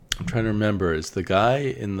trying to remember, is the guy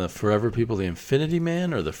in the Forever People the Infinity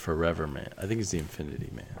Man or the Forever Man? I think he's the Infinity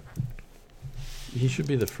Man. He should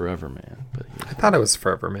be the Forever Man. But I thought it was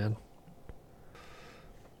Forever Man.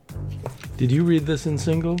 Did you read this in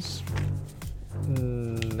singles?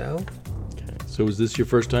 No. Okay. So was this your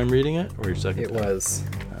first time reading it or your second It time? was.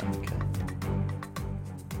 Okay.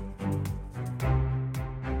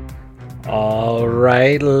 All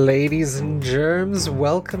right, ladies and germs,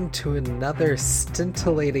 welcome to another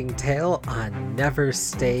scintillating tale on Never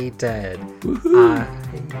Stay Dead.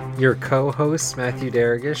 Your co-host, Matthew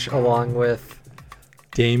Dargish, along with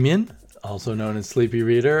Damien, also known as Sleepy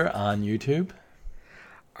Reader on YouTube,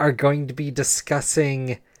 are going to be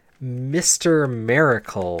discussing Mr.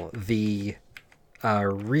 Miracle, the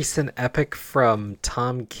recent epic from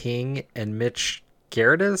Tom King and Mitch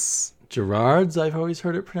Gerards. Gerards, I've always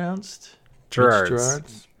heard it pronounced. Gerards.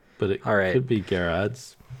 Gerards, but it All right. could be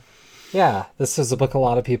Gerards. Yeah, this is a book a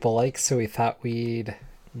lot of people like, so we thought we'd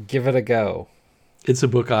give it a go. It's a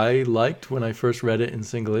book I liked when I first read it in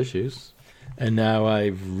single issues, and now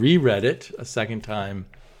I've reread it a second time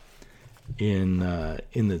in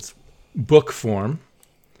its book form.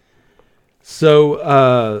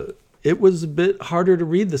 So it was a bit harder to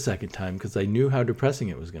read the second time because I knew how depressing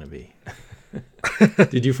it was going to be.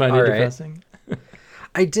 Did you find it depressing?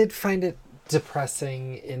 I did find it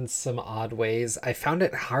depressing in some odd ways. I found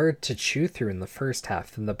it hard to chew through in the first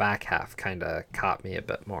half, and the back half kind of caught me a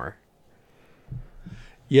bit more.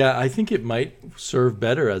 Yeah, I think it might serve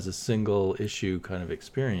better as a single issue kind of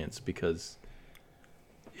experience because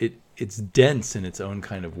it's dense in its own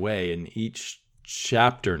kind of way, and each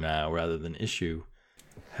chapter now, rather than issue,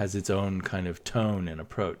 has its own kind of tone and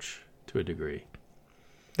approach to a degree.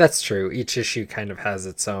 That's true. Each issue kind of has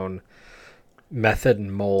its own method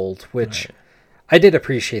and mold, which right. I did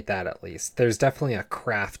appreciate that at least. There's definitely a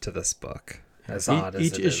craft to this book, as odd as it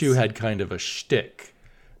is. Each issue had kind of a shtick,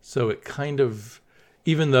 so it kind of,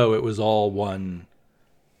 even though it was all one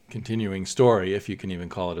continuing story, if you can even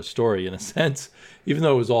call it a story in a sense, even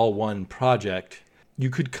though it was all one project, you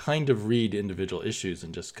could kind of read individual issues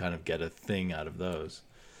and just kind of get a thing out of those.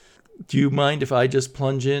 Do you mind if I just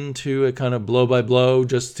plunge into a kind of blow by blow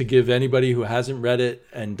just to give anybody who hasn't read it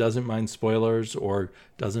and doesn't mind spoilers or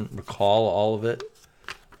doesn't recall all of it?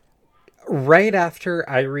 Right after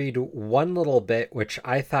I read one little bit, which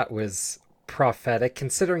I thought was prophetic,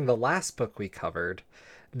 considering the last book we covered,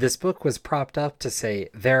 this book was propped up to say,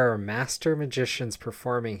 there are master magicians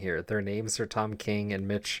performing here. Their names are Tom King and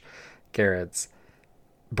Mitch Gerards.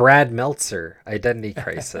 Brad Meltzer, Identity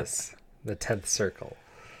Crisis, The 10th Circle.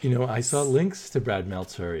 You know, I saw links to Brad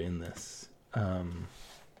Meltzer in this.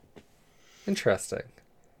 Interesting.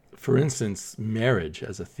 For instance, marriage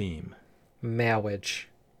as a theme. Marriage.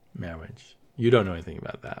 You don't know anything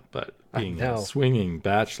about that, but being a swinging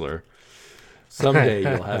bachelor, someday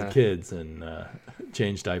you'll have kids and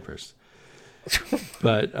change diapers.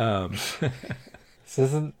 But this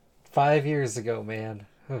isn't 5 years ago, man.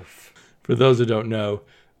 Oof. For those who don't know,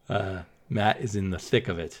 Matt is in the thick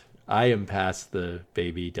of it. I am past the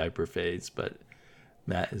baby diaper phase, but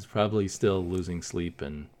Matt is probably still losing sleep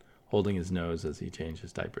and holding his nose as he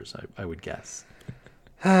changes diapers, I would guess.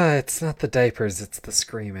 It's not the diapers, it's the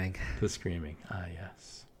screaming. The screaming,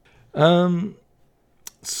 yes.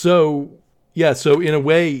 So in a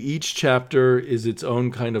way, each chapter is its own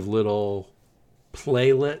kind of little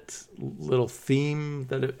playlet, little theme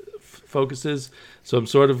that it focuses. So I'm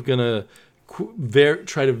sort of going to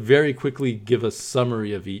try to very quickly give a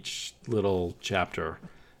summary of each little chapter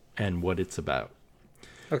and what it's about.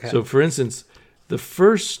 Okay. So, for instance, the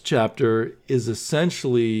first chapter is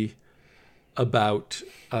essentially about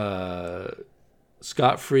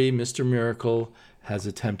scot-free Mr. Miracle has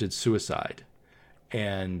attempted suicide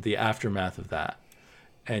and the aftermath of that.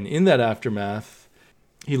 And in that aftermath,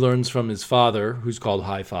 he learns from his father, who's called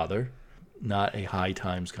High Father, not a High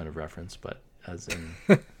Times kind of reference, but as in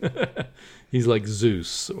he's like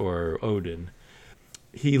Zeus or Odin.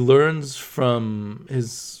 He learns from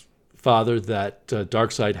his father that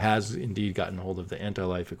Darkseid has indeed gotten hold of the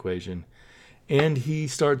anti-life equation, and he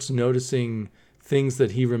starts noticing things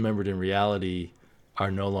that he remembered in reality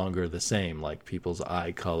are no longer the same, like people's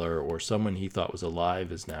eye color or someone he thought was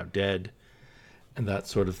alive is now dead, and that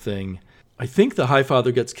sort of thing. I think the High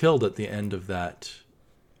Father gets killed at the end of that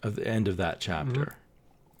chapter. Mm-hmm.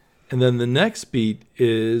 And then the next beat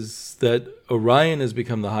is that Orion has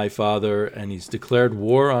become the High Father and he's declared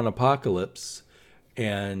war on Apocalypse.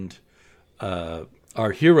 And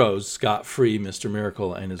our heroes, scot-free, Mr.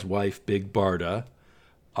 Miracle, and his wife, Big Barda,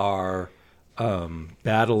 are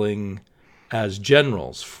battling as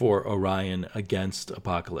generals for Orion against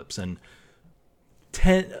Apocalypse. And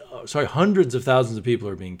hundreds of thousands of people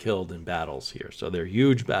are being killed in battles here. So they're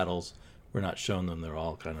huge battles. We're not shown them. They're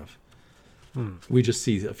all kind of, we just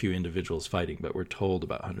see a few individuals fighting, but we're told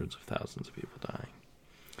about hundreds of thousands of people dying.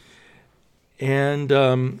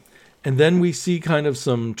 And then we see kind of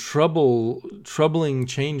some troubling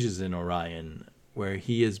changes in Orion, where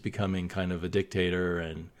he is becoming kind of a dictator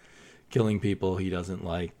and killing people he doesn't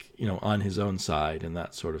like, on his own side and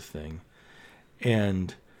that sort of thing.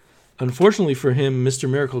 And unfortunately for him, Mr.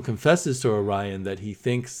 Miracle confesses to Orion that he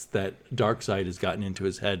thinks that Darkseid has gotten into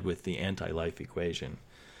his head with the anti-life equation,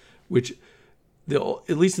 which,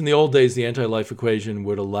 at least in the old days, the anti-life equation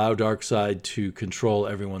would allow Darkseid to control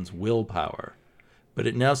everyone's willpower. But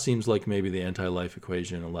it now seems like maybe the anti-life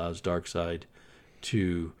equation allows Darkseid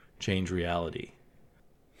to change reality.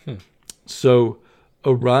 So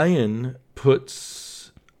Orion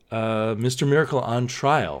puts Mr. Miracle on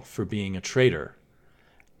trial for being a traitor.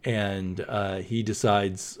 And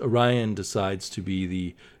Orion decides to be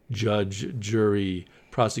the judge, jury,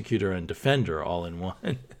 prosecutor, and defender all in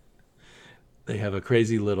one. They have a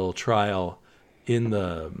crazy little trial in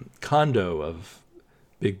the condo of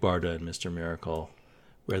Big Barda and Mr. Miracle,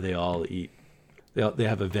 where they all eat. They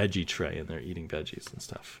have a veggie tray and they're eating veggies and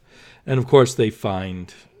stuff. And of course they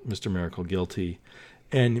find Mr. Miracle guilty,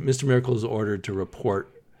 and Mr. Miracle is ordered to report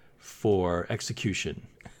for execution.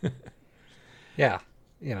 Yeah,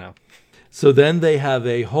 So then they have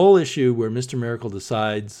a whole issue where Mr. Miracle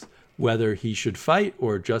decides whether he should fight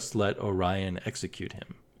or just let Orion execute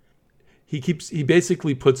him. He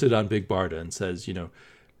basically puts it on Big Barda and says,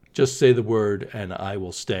 just say the word and I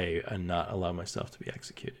will stay and not allow myself to be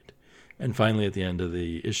executed. And finally, at the end of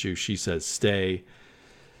the issue, she says, stay.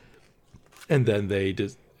 And then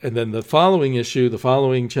the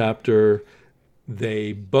following chapter,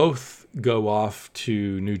 they both go off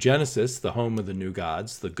to New Genesis, the home of the new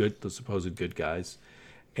gods, the supposed good guys,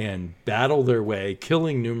 and battle their way,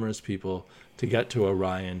 killing numerous people to get to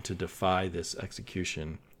Orion to defy this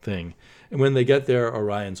execution thing. And when they get there,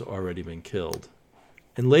 Orion's already been killed.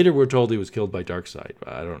 And later we're told he was killed by Darkseid, but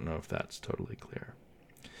I don't know if that's totally clear.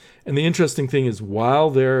 And the interesting thing is, while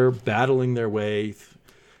they're battling their way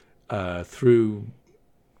through,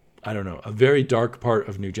 I don't know, a very dark part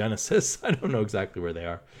of New Genesis, I don't know exactly where they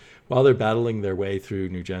are, while they're battling their way through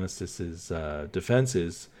New Genesis's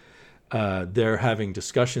defenses, they're having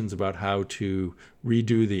discussions about how to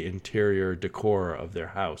redo the interior decor of their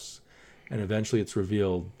house. And eventually it's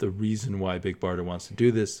revealed the reason why Big Barda wants to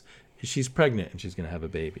do this is she's pregnant and she's going to have a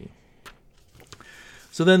baby.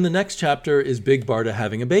 So then the next chapter is Big Barda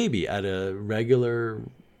having a baby at a regular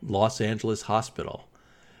Los Angeles hospital.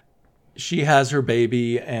 She has her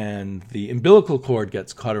baby and the umbilical cord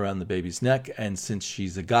gets caught around the baby's neck. And since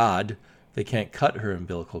she's a god, they can't cut her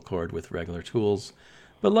umbilical cord with regular tools.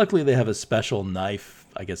 But luckily they have a special knife,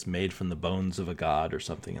 I guess made from the bones of a god or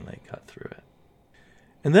something, and they cut through it.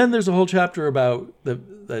 And then there's a whole chapter about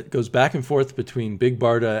that goes back and forth between Big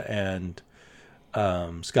Barda and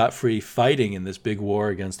Scott Free fighting in this big war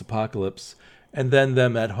against Apocalypse, and then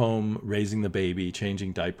them at home raising the baby,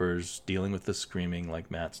 changing diapers, dealing with the screaming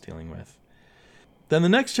like Matt's dealing with. Then the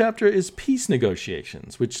next chapter is peace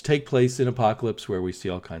negotiations, which take place in Apocalypse, where we see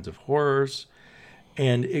all kinds of horrors.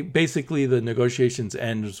 And basically the negotiations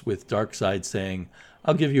ends with Darkseid saying,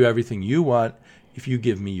 I'll give you everything you want if you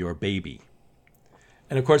give me your baby.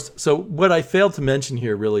 And of course, so what I failed to mention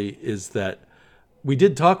here really is that we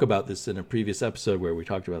did talk about this in a previous episode where we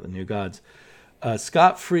talked about the new gods.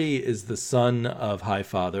 Scott Free is the son of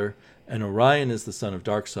Highfather, and Orion is the son of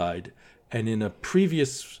Darkseid. And in a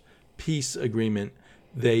previous peace agreement,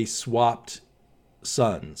 they swapped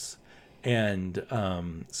sons. And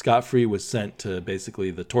Scott Free was sent to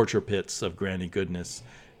basically the torture pits of Granny Goodness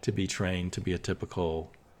to be trained to be a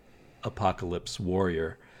typical Apocalypse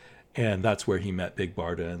warrior. And that's where he met Big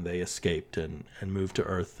Barda, and they escaped and moved to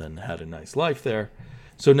Earth and had a nice life there.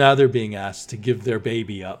 So now they're being asked to give their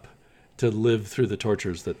baby up to live through the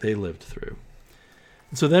tortures that they lived through.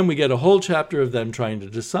 And so then we get a whole chapter of them trying to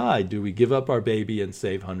decide, do we give up our baby and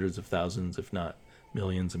save hundreds of thousands, if not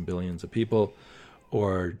millions and billions of people,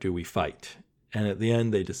 or do we fight? And at the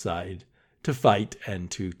end, they decide to fight and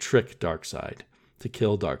to trick Darkseid, to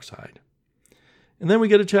kill Darkseid. And then we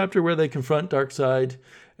get a chapter where they confront Darkseid,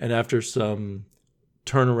 and after some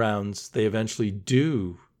turnarounds, they eventually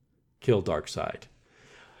do kill Darkseid.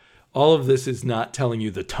 All of this is not telling you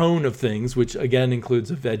the tone of things, which again includes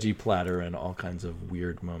a veggie platter and all kinds of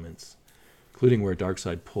weird moments, including where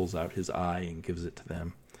Darkseid pulls out his eye and gives it to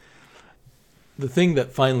them. The thing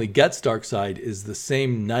that finally gets Darkseid is the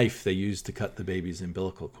same knife they used to cut the baby's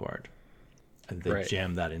umbilical cord. And they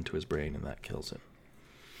jam that into his brain, and that kills him.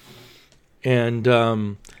 And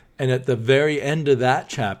at the very end of that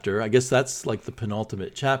chapter, I guess that's like the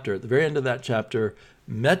penultimate chapter. At the very end of that chapter,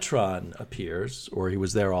 Metron appears, or he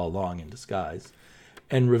was there all along in disguise,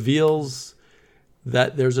 and reveals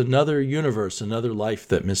that there's another universe, another life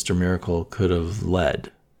that Mr. Miracle could have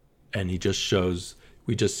led. And he just shows,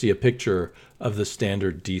 we just see a picture of the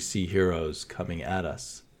standard DC heroes coming at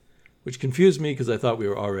us, which confused me because I thought we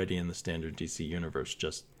were already in the standard DC universe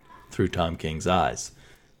just through Tom King's eyes.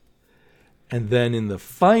 And then in the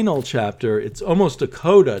final chapter, it's almost a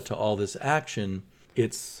coda to all this action.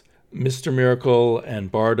 It's Mr. Miracle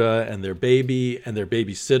and Barda and their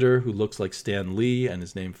babysitter, who looks like Stan Lee and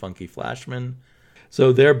is named Funky Flashman.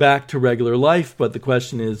 So they're back to regular life, but the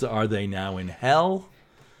question is, are they now in hell?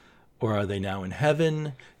 Or are they now in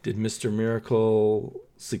heaven? Did Mr. Miracle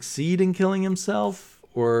succeed in killing himself?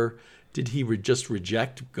 Or did he just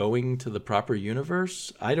reject going to the proper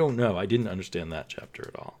universe? I don't know. I didn't understand that chapter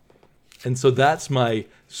at all. And so that's my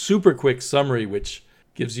super quick summary, which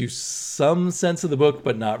gives you some sense of the book,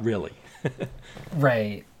 but not really.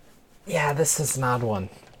 Right. Yeah, this is an odd one.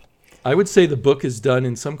 I would say the book is done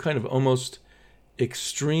in some kind of almost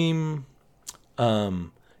extreme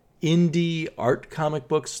indie art comic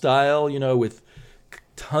book style, with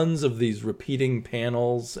tons of these repeating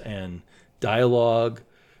panels and dialogue,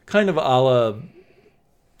 kind of a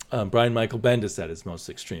la Brian Michael Bendis at his most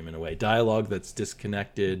extreme in a way. Dialogue that's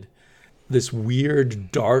disconnected, this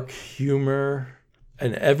weird dark humor,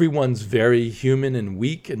 and everyone's very human and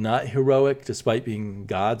weak and not heroic despite being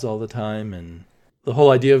gods all the time. And the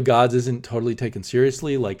whole idea of gods isn't totally taken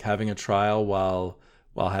seriously, like having a trial while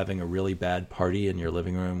having a really bad party in your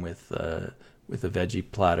living room with a veggie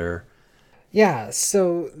platter. Yeah,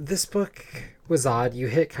 so this book was odd. You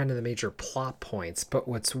hit kind of the major plot points, but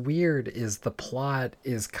what's weird is the plot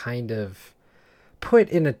is kind of put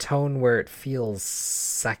in a tone where it feels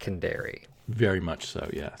secondary. Very much so,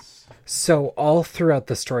 yes. So all throughout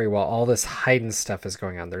the story, while all this hidden stuff is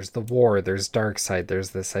going on, there's the war, there's Darkseid,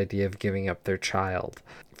 there's this idea of giving up their child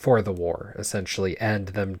for the war, essentially, and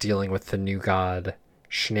them dealing with the new god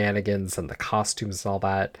shenanigans and the costumes and all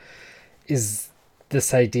that, is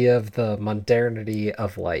this idea of the modernity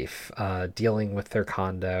of life, dealing with their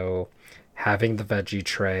condo, having the veggie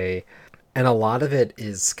tray. And a lot of it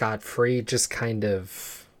is Scott Free just kind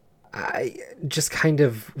of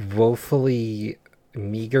woefully,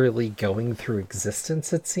 meagerly going through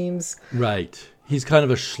existence, it seems. Right. He's kind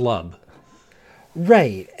of a schlub.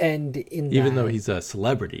 Right. And even though he's a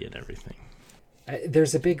celebrity and everything.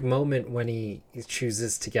 There's a big moment when he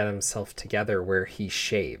chooses to get himself together where he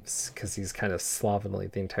shaves because he's kind of slovenly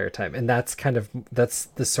the entire time. And that's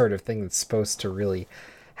the sort of thing that's supposed to really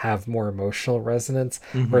have more emotional resonance,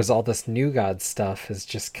 whereas all this New God stuff is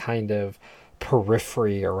just kind of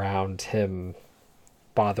periphery around him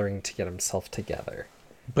bothering to get himself together.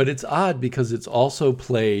 But it's odd because it's also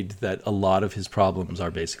played that a lot of his problems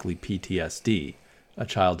are basically PTSD, a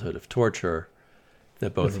childhood of torture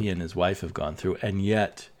that both he and his wife have gone through, and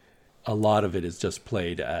yet a lot of it is just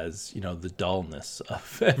played as, the dullness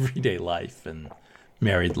of everyday life and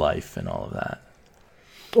married life and all of that.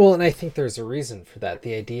 Well, and I think there's a reason for that.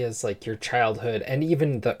 The idea is like your childhood and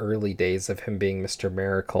even the early days of him being Mr.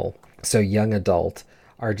 Miracle, so young adult,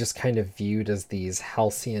 are just kind of viewed as these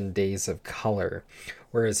halcyon days of color,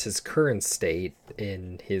 whereas his current state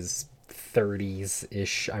in his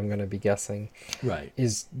 30s-ish, I'm going to be guessing, right,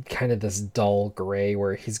 is kind of this dull gray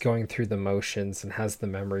where he's going through the motions and has the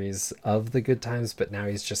memories of the good times, but now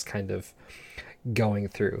he's just kind of going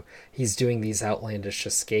through. He's doing these outlandish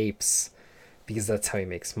escapes because that's how he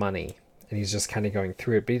makes money, and he's just kind of going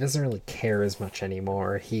through it, but he doesn't really care as much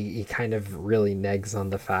anymore. He kind of really negs on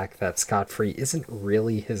the fact that Scott Free isn't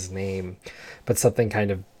really his name, but something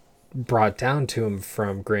kind of brought down to him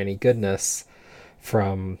from Granny Goodness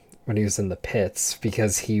from when he was in the pits,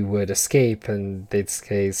 because he would escape and they'd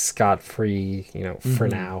say Scott Free, for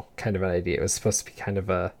now, kind of an idea. It was supposed to be kind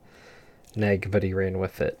of a neg, but he ran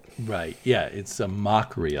with it. Right. Yeah, it's a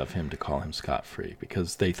mockery of him to call him Scott Free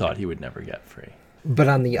because they thought he would never get free. But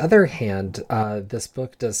on the other hand, this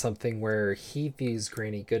book does something where he views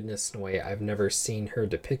Granny Goodness in a way I've never seen her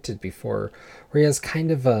depicted before, where he has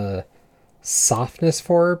kind of a softness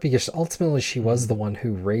for her because ultimately she was the one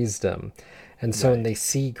who raised him. And so when they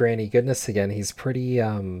see Granny Goodness again, he's pretty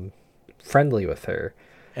friendly with her.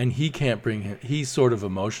 And he can't he's sort of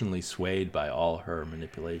emotionally swayed by all her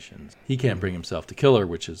manipulations. He can't bring himself to kill her,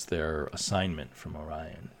 which is their assignment from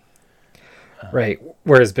Orion. Right.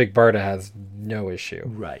 Whereas Big Barda has no issue.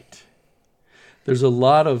 Right. There's a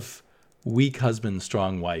lot of weak husband,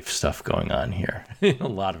 strong wife stuff going on here in a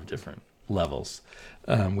lot of different levels,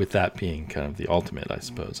 with that being kind of the ultimate, I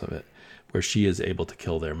suppose, of it. where she is able to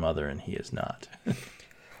kill their mother and he is not.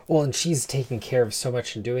 Well, and she's taking care of so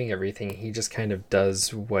much and doing everything. He just kind of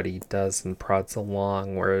does what he does and prods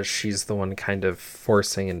along, whereas she's the one kind of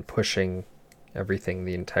forcing and pushing everything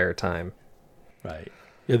the entire time. Right.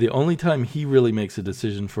 Yeah, the only time he really makes a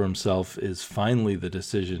decision for himself is finally the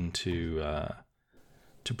decision to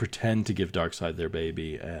pretend to give Darkseid their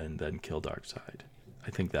baby and then kill Darkseid. I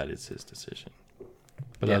think that is his decision.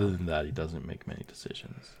 But other than that, he doesn't make many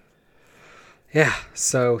decisions. Yeah,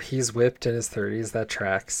 so he's whipped in his 30s. That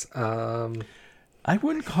tracks. I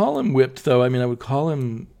wouldn't call him whipped, though. I mean, I would call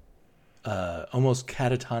him almost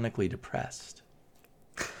catatonically depressed.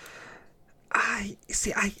 I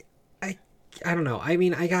don't know. I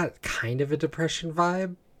mean, I got kind of a depression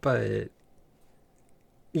vibe, but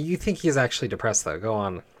you think he's actually depressed, though. Go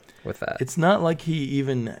on with that. It's not like he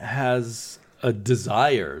even has a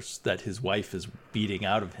desires that his wife is beating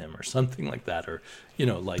out of him or something like that. Or,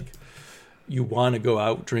 like you want to go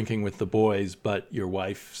out drinking with the boys, but your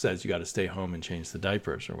wife says you got to stay home and change the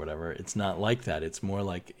diapers or whatever. It's not like that. It's more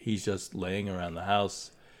like he's just laying around the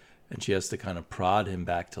house and she has to kind of prod him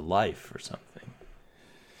back to life or something.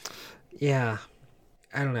 Yeah.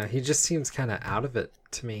 I don't know. He just seems kind of out of it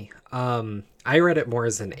to me. I read it more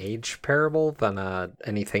as an age parable than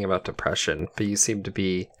anything about depression, but you seem to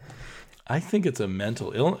be... I think it's a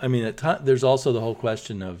mental illness. I mean, there's also the whole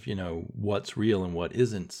question of, what's real and what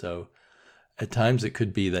isn't. So at times it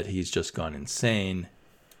could be that he's just gone insane,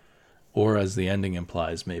 or as the ending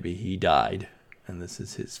implies, maybe he died. And this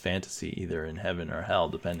is his fantasy, either in heaven or hell,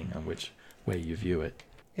 depending on which way you view it.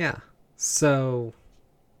 Yeah. So,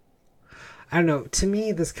 I don't know. To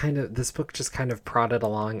me, this book just kind of prodded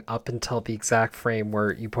along up until the exact frame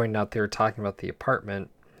where you pointed out they were talking about the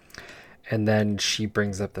apartment. And then she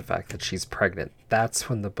brings up the fact that she's pregnant. That's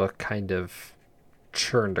when the book kind of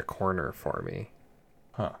churned a corner for me.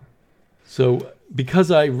 Huh. So because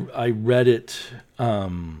I read it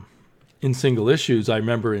in single issues, I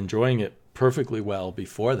remember enjoying it perfectly well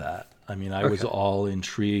before that. I mean, I was all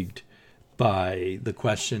intrigued by the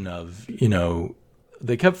question of,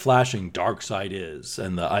 they kept flashing Darkseid is,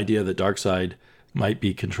 and the idea that Darkseid might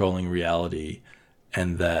be controlling reality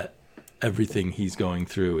and that everything he's going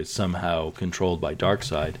through is somehow controlled by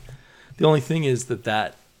Darkseid. The only thing is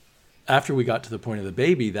that after we got to the point of the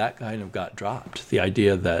baby, that kind of got dropped. The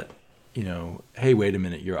idea that, hey, wait a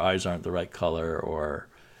minute, your eyes aren't the right color, or,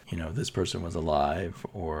 this person was alive,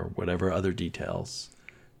 or whatever other details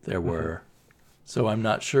there were. So I'm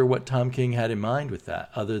not sure what Tom King had in mind with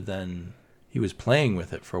that, other than he was playing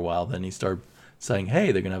with it for a while. Then he started saying,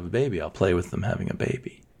 hey, they're going to have a baby. I'll play with them having a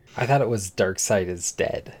baby. I thought it was Darkseid is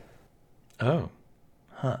dead. Oh,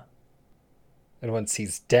 huh. And once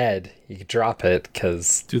he's dead, you can drop it,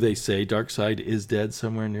 because... Do they say Darkseid is dead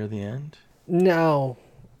somewhere near the end? No,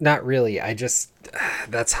 not really.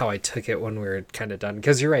 That's how I took it when we were kind of done.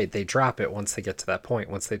 Because you're right, they drop it once they get to that point,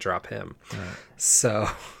 once they drop him. Right. So...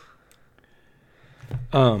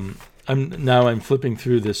 I'm flipping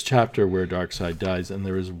through this chapter where Darkseid dies, and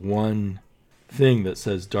there is one thing that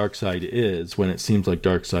says Darkseid is, when it seems like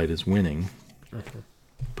Darkseid is winning. Mm-hmm.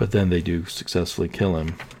 But then they do successfully kill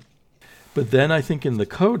him. But then I think in the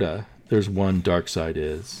coda, there's one Darkseid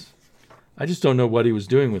is. I just don't know what he was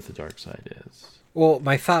doing with the Darkseid is. Well,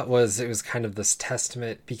 my thought was it was kind of this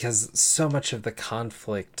testament, because so much of the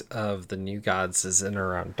conflict of the New Gods is in and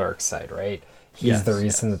around Darkseid, right? He's the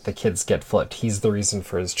reason that the kids get flipped. He's the reason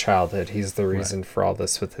for his childhood. He's the reason for all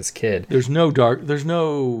this with his kid. There's no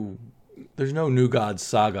New Gods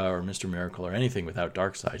saga or Mr. Miracle or anything without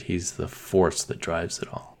Darkseid. He's the force that drives it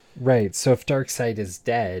all. Right. So if Darkseid is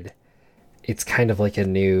dead, it's kind of like a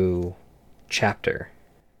new chapter.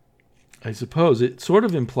 I suppose it sort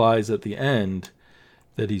of implies at the end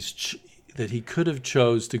that he could have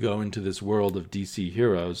chose to go into this world of DC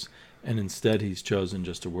heroes, and instead he's chosen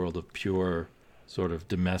just a world of pure sort of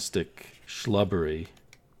domestic schlubbery.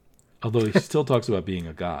 Although he still talks about being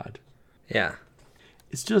a god. Yeah.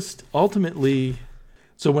 It's just ultimately...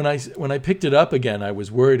 So when I picked it up again, I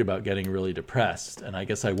was worried about getting really depressed, and I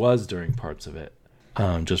guess I was during parts of it,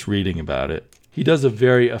 just reading about it. He does a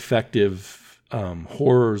very effective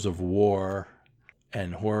horrors of war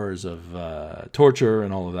and horrors of torture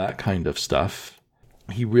and all of that kind of stuff.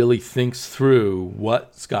 He really thinks through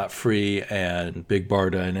what Scott Free and Big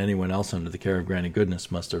Barda and anyone else under the care of Granny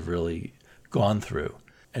Goodness must have really gone through,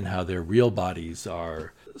 and how their real bodies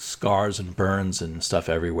are scars and burns and stuff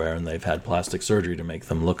everywhere, and they've had plastic surgery to make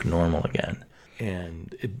them look normal again.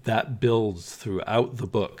 And that builds throughout the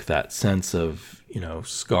book, that sense of,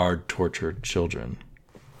 scarred, tortured children.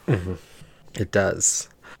 Mm-hmm. It does.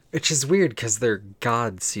 Which is weird, because they're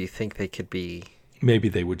gods, so you think they could be maybe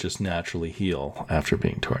they would just naturally heal after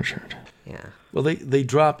being tortured. Yeah. Well, they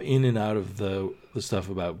drop in and out of the stuff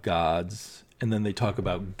about gods, and then they talk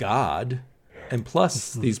about God. And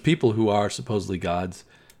plus, these people who are supposedly gods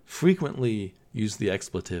frequently use the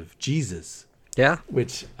expletive Jesus. Yeah.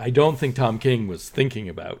 Which I don't think Tom King was thinking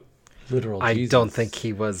about literal Jesus. I don't think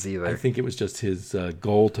he was either. I think it was just his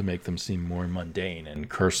goal to make them seem more mundane and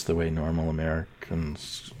curse the way normal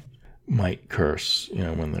Americans might curse,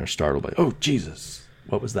 when they're startled by, oh, Jesus,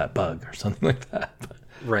 what was that bug, or something like that.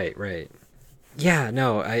 Right. Yeah,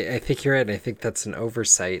 no, I think you're right. I think that's an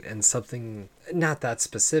oversight, and something, not that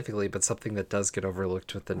specifically, but something that does get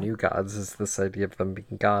overlooked with the new gods is this idea of them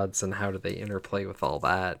being gods, and how do they interplay with all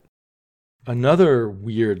that. Another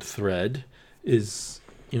weird thread is,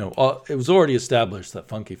 it was already established that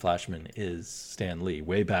Funky Flashman is Stan Lee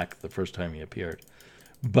way back the first time he appeared.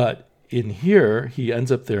 But in here, he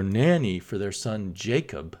ends up their nanny for their son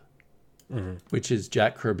Jacob, which is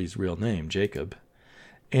Jack Kirby's real name, Jacob.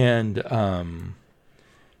 And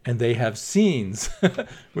they have scenes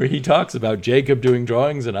where he talks about Jacob doing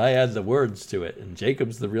drawings and I add the words to it. And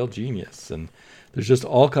Jacob's the real genius. And there's just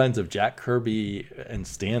all kinds of Jack Kirby and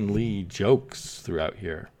Stan Lee jokes throughout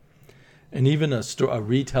here. And even a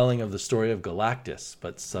retelling of the story of Galactus,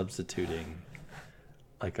 but substituting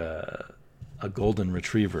like a golden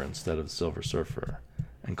retriever instead of Silver Surfer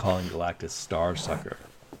and calling Galactus Star Sucker.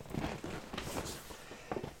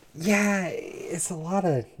 Yeah, it's a lot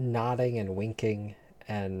of nodding and winking,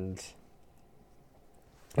 and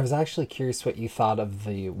I was actually curious what you thought of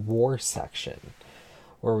the war section,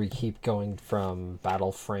 where we keep going from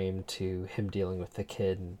battle frame to him dealing with the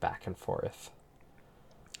kid and back and forth.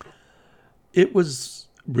 It was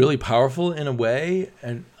really powerful in a way,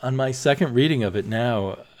 and on my second reading of it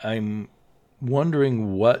now, I'm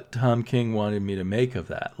wondering what Tom King wanted me to make of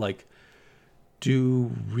that. Like,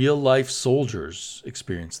 do real-life soldiers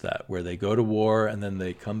experience that, where they go to war and then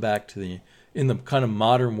they come back to in the kind of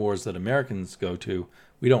modern wars that Americans go to,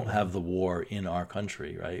 we don't have the war in our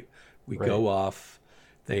country, right? We go off,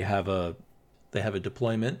 they have a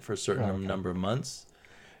deployment for a certain number of months,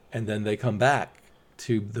 and then they come back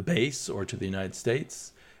to the base or to the United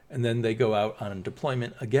States, and then they go out on a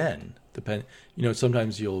deployment again.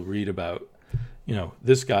 Sometimes you'll read about,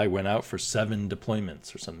 this guy went out for 7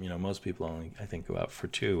 deployments or something. Most people only, I think, go out for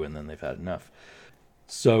 2 and then they've had enough.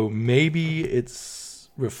 So maybe it's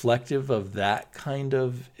reflective of that kind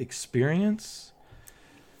of experience.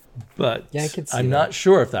 But yeah, I could see I'm not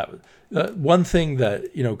sure if that was... one thing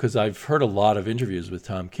that, because I've heard a lot of interviews with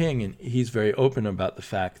Tom King, and he's very open about the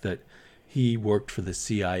fact that he worked for the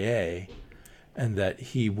CIA and that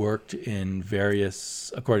he worked in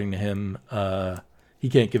various, according to him, he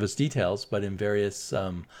can't give us details, but in various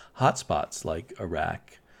hotspots like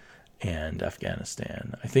Iraq and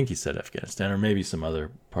Afghanistan. I think he said Afghanistan, or maybe some other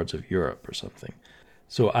parts of Europe or something.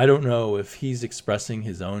 So I don't know if he's expressing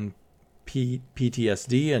his own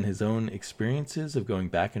PTSD and his own experiences of going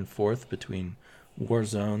back and forth between war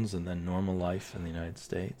zones and then normal life in the United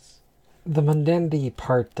States. The mundanity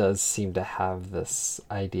part does seem to have this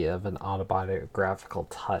idea of an autobiographical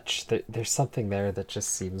touch. There's something there that just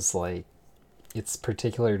seems like it's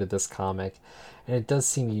particular to this comic, and it does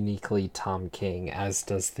seem uniquely Tom King, as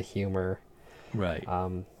does the humor. Right.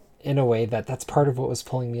 In a way that's part of what was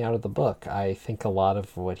pulling me out of the book. I think a lot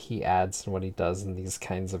of what he adds and what he does in these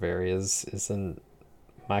kinds of areas isn't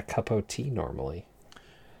my cup of tea normally.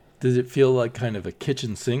 Does it feel like kind of a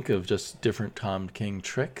kitchen sink of just different Tom King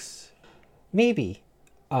tricks? Maybe.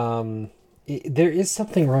 There is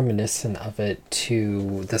something reminiscent of it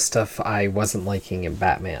to the stuff I wasn't liking in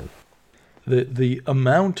Batman. The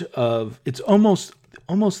amount of... It's almost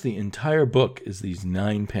the entire book is these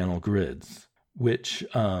 9-panel grids, which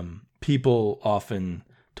people often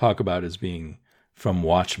talk about as being from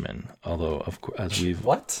Watchmen, although of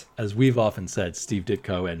course, as we've often said, Steve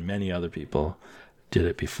Ditko and many other people did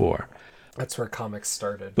it before. That's where comics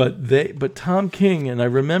started. But Tom King, and I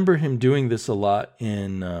remember him doing this a lot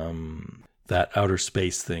in that outer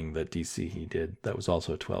space thing that DC he did. That was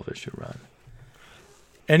also a 12-issue run.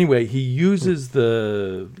 Anyway, he uses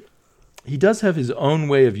he does have his own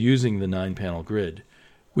way of using the 9-panel grid,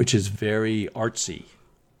 which is very artsy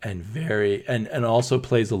and and also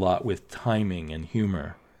plays a lot with timing and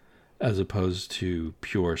humor, as opposed to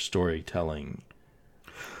pure storytelling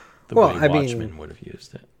the way Watchmen would have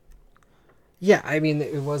used it. Yeah, I mean,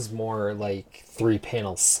 it was more like 3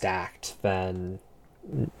 panels stacked than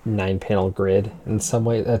 9-panel grid in some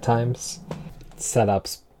way at times.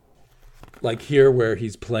 Setups. Like here where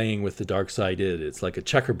he's playing with the Darkseid, it's like a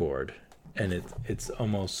checkerboard, and it's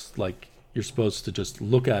almost like you're supposed to just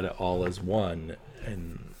look at it all as one.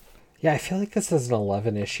 And Yeah, I feel like this is an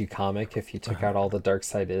 11 issue comic if you took out all the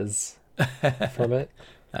Darkseid is from it.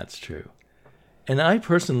 That's true. And I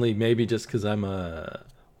personally, maybe just because I'm a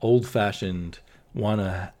old-fashioned, want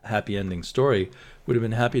a happy ending story, would have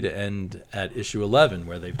been happy to end at issue 11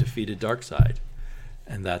 where they've defeated Darkseid.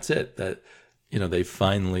 And that's it. That, they've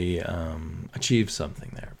finally achieved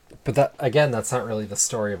something there. But that, again, that's not really the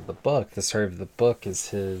story of the book. The story of the book is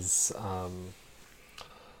his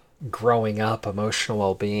growing up, emotional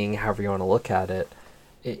well-being, however you want to look at it.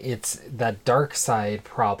 It's that Darkseid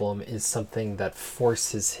problem is something that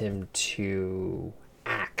forces him to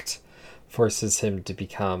act, forces him to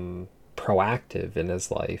become proactive in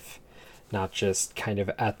his life, not just kind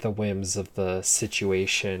of at the whims of the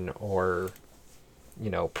situation or,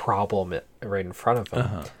 problem right in front of him.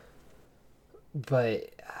 Uh-huh.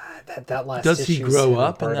 But that last Does issue... he grow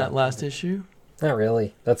up in that last issue? Not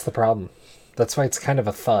really. That's the problem. That's why it's kind of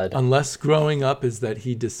a thud. Unless growing up is that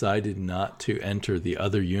he decided not to enter the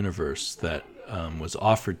other universe that was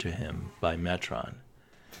offered to him by Metron.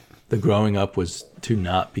 The growing up was to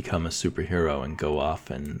not become a superhero and go off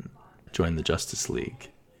and join the Justice League.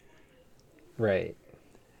 Right.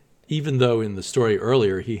 Even though in the story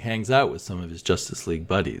earlier he hangs out with some of his Justice League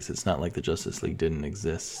buddies. It's not like the Justice League didn't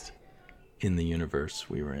exist in the universe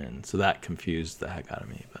we were in. So that confused the heck out of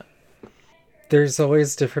me. But there's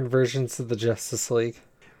always different versions of the Justice League.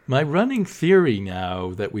 My running theory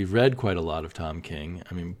now that we've read quite a lot of Tom King,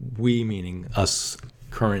 I mean, we meaning us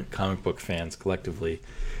current comic book fans collectively,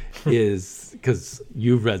 is because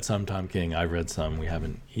you've read some Tom King, I've read some. We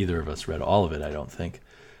haven't, either of us read all of it, I don't think.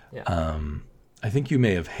 Yeah. I think you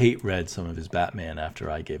may have hate read some of his Batman after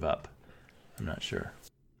I gave up. I'm not sure.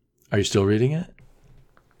 Are you still reading it?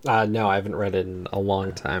 No, I haven't read it in a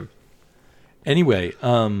long time. Anyway,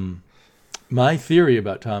 my theory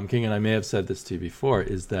about Tom King, and I may have said this to you before,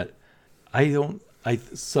 is that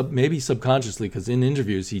maybe subconsciously, because in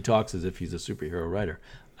interviews he talks as if he's a superhero writer.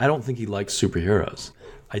 I don't think he likes superheroes.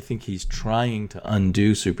 I think he's trying to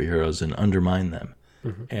undo superheroes and undermine them.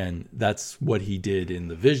 Mm-hmm. And that's what he did in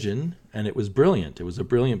The Vision, and it was brilliant. It was a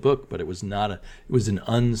brilliant book, but it was an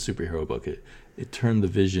un-superhero book. It turned the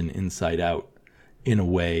Vision inside out in a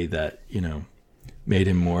way that, made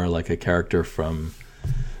him more like a character from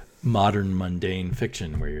modern mundane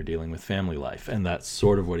fiction where you're dealing with family life. And that's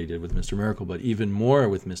sort of what he did with Mr. Miracle, but even more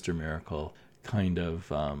with Mr. Miracle, kind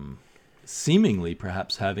of seemingly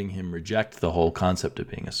perhaps having him reject the whole concept of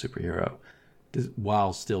being a superhero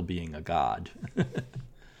while still being a god.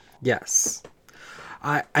 Yes.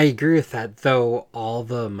 I agree with that, though all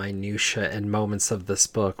the minutiae and moments of this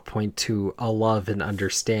book point to a love and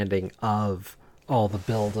understanding of all the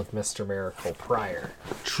build of Mr. Miracle prior.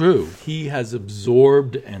 True. He has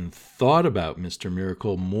absorbed and thought about Mr.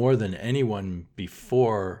 Miracle more than anyone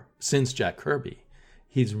before since Jack Kirby.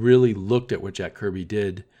 He's really looked at what Jack Kirby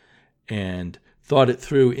did and thought it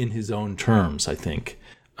through in his own terms, I think,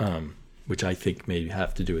 which I think may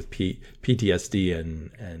have to do with PTSD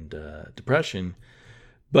and depression.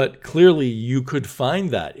 But clearly you could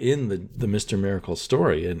find that in the Mr. Miracle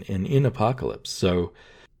story and in Apocalypse. So,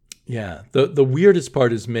 yeah, the weirdest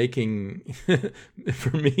part is making,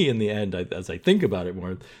 for me in the end, as I think about it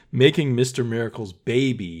more, making Mr. Miracle's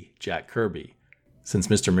baby Jack Kirby, since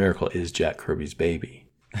Mr. Miracle is Jack Kirby's baby.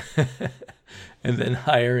 And then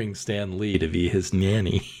hiring Stan Lee to be his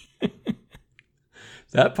nanny.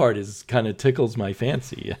 That part is kind of tickles my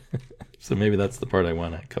fancy. So maybe that's the part I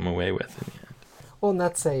want to come away with in the end. Well, and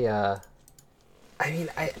that's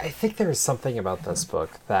I think there's something about this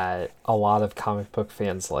book that a lot of comic book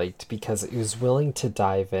fans liked because it was willing to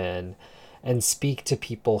dive in and speak to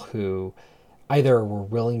people who either were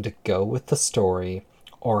willing to go with the story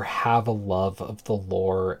or have a love of the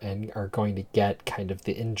lore and are going to get kind of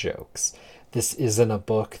the in-jokes. This isn't a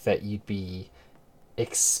book that you'd be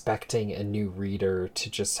expecting a new reader to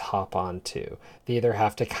just hop onto. They either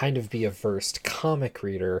have to kind of be a versed comic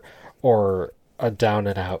reader or a down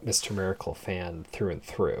and out Mr. Miracle fan through and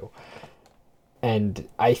through. And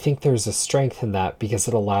I think there's a strength in that because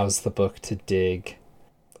it allows the book to dig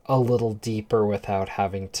a little deeper without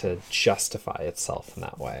having to justify itself in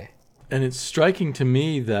that way. And it's striking to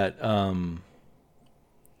me that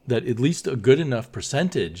that at least a good enough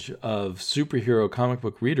percentage of superhero comic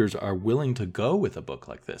book readers are willing to go with a book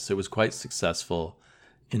like this. It was quite successful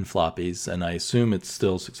in floppies, and I assume it's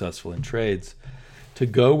still successful in trades, to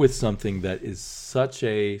go with something that is such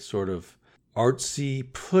a sort of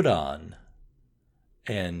artsy put-on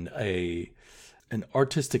and an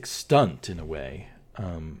artistic stunt in a way.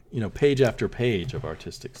 Page after page of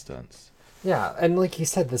artistic stunts. Yeah, and like you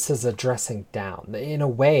said, this is a dressing down. In a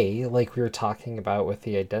way, like we were talking about with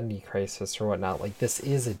the identity crisis or whatnot, like this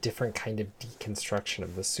is a different kind of deconstruction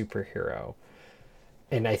of the superhero.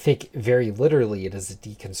 And I think very literally it is a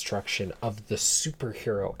deconstruction of the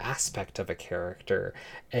superhero aspect of a character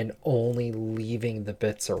and only leaving the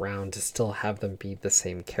bits around to still have them be the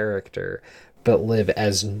same character but live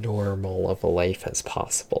as normal of a life as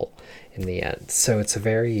possible in the end. So it's a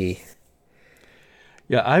very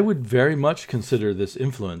Yeah, I would very much consider this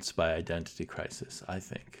influenced by Identity Crisis, I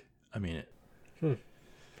think. I mean,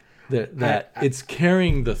 that it's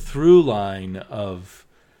carrying the through line of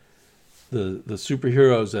the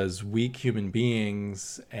superheroes as weak human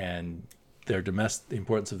beings and the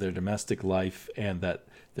importance of their domestic life, and that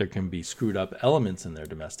there can be screwed up elements in their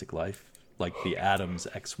domestic life, like the Adams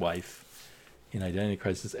ex-wife in Identity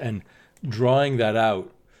Crisis, and drawing that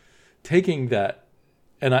out, taking that,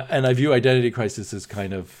 and I view Identity Crisis as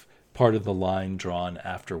kind of part of the line drawn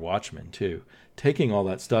after Watchmen too, taking all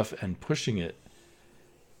that stuff and pushing it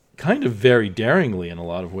kind of very daringly in a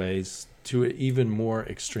lot of ways to an even more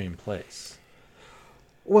extreme place.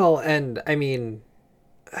 well, and I mean,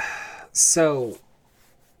 so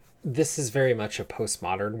this is very much a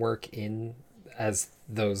postmodern work in as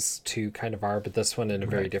those two kind of are, but this one in a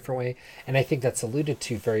very Right. different way. And I think that's alluded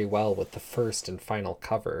to very well with the first and final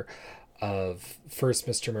cover of first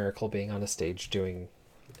Mr. Miracle being on a stage doing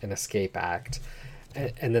an escape act.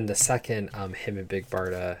 And then the second, him and Big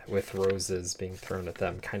Barda with roses being thrown at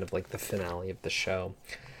them, kind of like the finale of the show.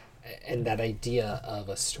 And that idea of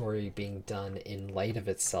a story being done in light of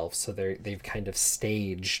itself, so they've kind of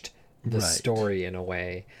staged the Right. story in a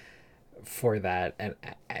way for that, and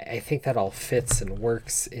I think that all fits and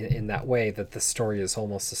works in that way, that the story is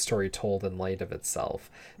almost a story told in light of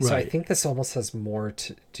itself. So I Right. think this almost has more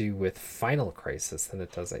to do with Final Crisis than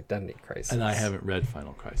it does Identity Crisis. And I haven't read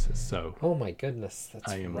Final Crisis, so Oh my goodness, that's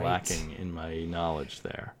I am right. lacking in my knowledge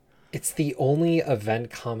there. It's the only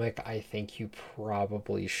event comic I think you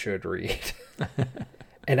probably should read.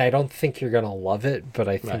 And I don't think you're gonna love it, but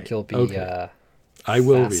I think Right. you'll be Okay. I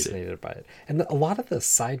will read it. fascinated by it. And a lot of the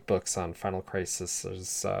side books on Final Crisis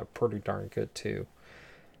is pretty darn good too.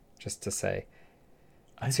 Just to say,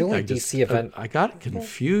 I it's the think only I just DC event. I got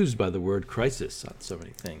confused by the word crisis on so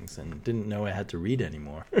many things and didn't know I had to read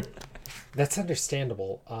anymore. That's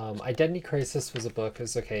understandable. Identity Crisis was a book. It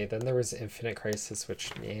was okay. Then there was Infinite Crisis,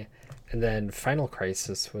 which yeah, and then Final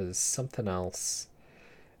Crisis was something else.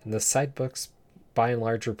 And the side books, by and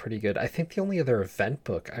large, were pretty good. I think the only other event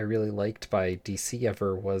book I really liked by DC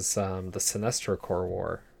ever was the Sinestro Corps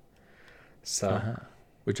War. So,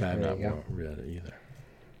 Which I have There not you go. read either.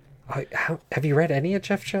 have you read any of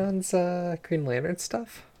Jeff Johns' Green Lantern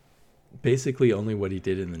stuff? Basically only what he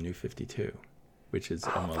did in the New 52, which is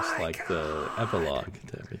Oh almost my like the epilogue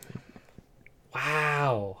to everything.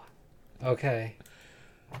 Wow. Okay.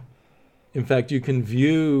 In fact, you can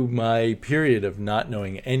view my period of not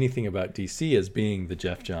knowing anything about DC as being the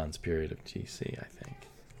Jeff Johns period of DC, I think.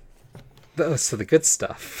 Oh, so the good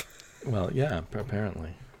stuff. Well, yeah,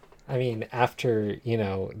 apparently. I mean, after,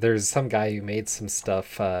 there's some guy who made some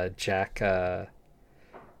stuff, Jack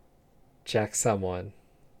someone,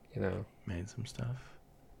 Made some stuff.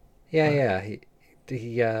 Yeah, he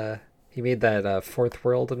made that Fourth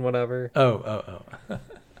World and whatever. Oh.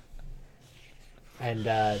 And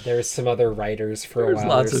there's some other writers for There a was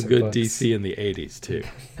while. lots There's of some good books. DC in the 80s, too.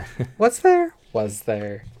 Was there? Was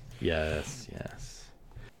there? Yes.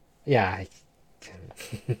 Yeah.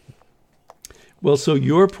 Well, so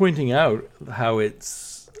you're pointing out how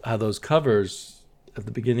those covers at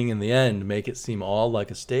the beginning and the end make it seem all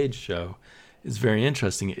like a stage show is very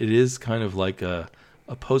interesting. It is kind of like a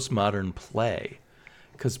postmodern play,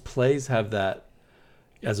 because plays have that,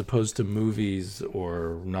 as opposed to movies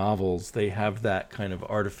or novels, they have that kind of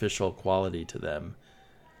artificial quality to them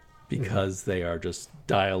because they are just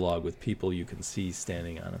dialogue with people you can see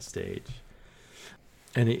standing on a stage.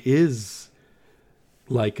 And it is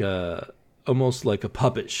like almost like a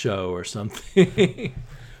puppet show or something.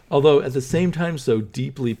 Although at the same time so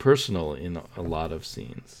deeply personal in a lot of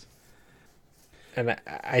scenes. And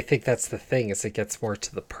I think that's the thing, is it gets more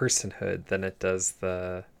to the personhood than it does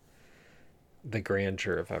the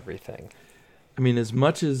grandeur of everything. I mean, as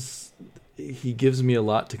much as he gives me a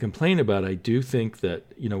lot to complain about, I do think that,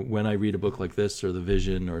 when I read a book like this or The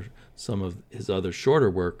Vision or some of his other shorter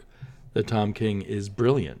work, that Tom King is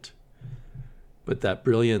brilliant. But that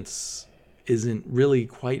brilliance isn't really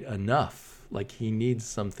quite enough. Like, he needs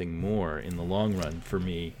something more in the long run for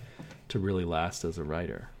me to really last as a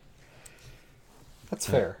writer. That's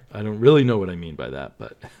fair. I don't really know what I mean by that,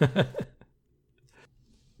 but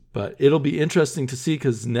But it'll be interesting to see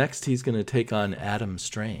because next he's going to take on Adam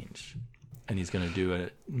Strange. And he's going to do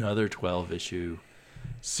another 12-issue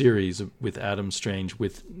series with Adam Strange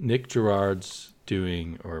with Mitch Gerard's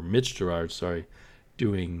doing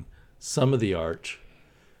some of the art,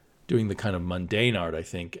 doing the kind of mundane art, I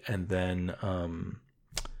think. And then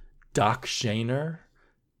Doc Shaner,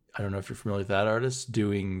 I don't know if you're familiar with that artist,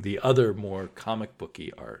 doing the other more comic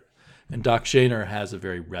booky art. And Doc Shaner has a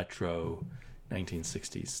very retro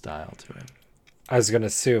 1960s style to it. I was going to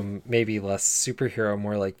assume maybe less superhero,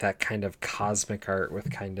 more like that kind of cosmic art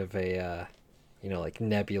with kind of a, like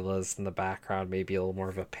nebulas in the background, maybe a little more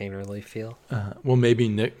of a painterly feel. Well, maybe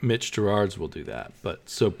Mitch Gerard's will do that. But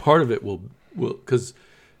so part of it will because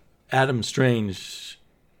Adam Strange,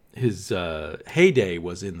 his heyday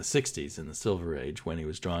was in the 60s, in the Silver Age, when he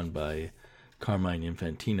was drawn by Carmine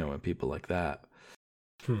Infantino and people like that,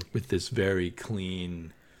 with this very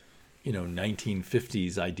clean,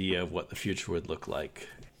 1950s idea of what the future would look like.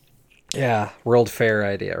 Yeah, World Fair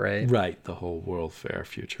idea, right? Right, the whole World Fair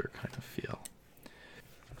future kind of feel.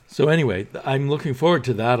 So anyway, I'm looking forward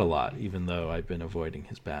to that a lot, even though I've been avoiding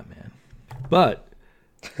his Batman. But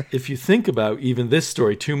if you think about even this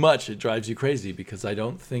story too much, it drives you crazy, because I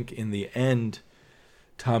don't think in the end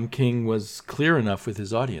Tom King was clear enough with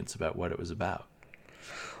his audience about what it was about.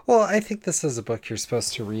 Well, I think this is a book you're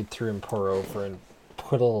supposed to read through and pour over and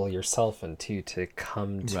put a little yourself into to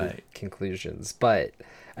come to conclusions. But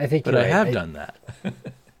I think I have done that.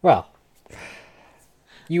 Well,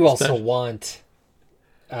 you also want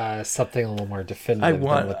something a little more definitive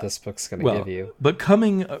than what this book's going to give you. But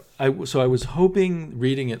I was hoping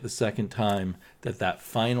reading it the second time that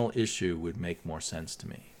final issue would make more sense to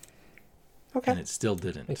me. Okay. And it still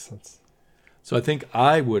didn't. Makes sense. So I think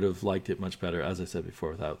I would have liked it much better, as I said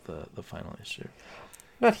before, without the final issue.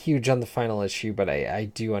 Not huge on the final issue, but I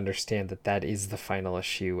do understand that is the final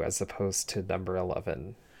issue as opposed to number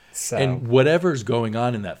 11. So. And whatever's going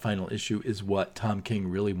on in that final issue is what Tom King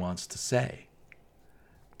really wants to say.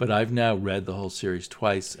 But I've now read the whole series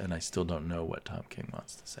twice, and I still don't know what Tom King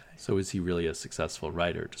wants to say. So is he really a successful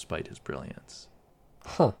writer despite his brilliance?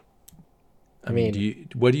 Huh. I mean,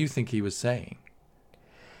 what do you think he was saying?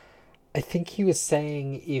 I think he was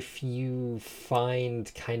saying if you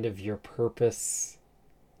find kind of your purpose,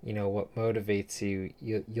 what motivates you,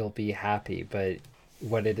 you'll be happy. But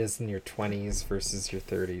what it is in your 20s versus your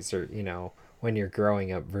 30s, or, when you're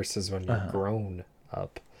growing up versus when you're grown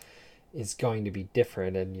up, is going to be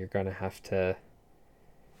different, and you're going to have to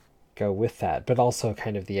go with that. But also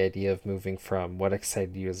kind of the idea of moving from what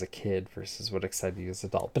excited you as a kid versus what excited you as an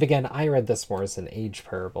adult. But again, I read this more as an age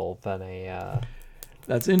parable than a...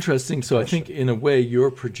 That's interesting. So I think in a way you're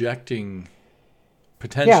projecting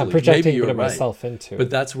potentially. Yeah, projecting maybe you're myself into. But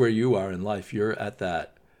that's where you are in life. You're at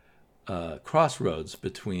that crossroads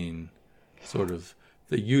between sort of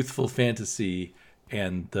the youthful fantasy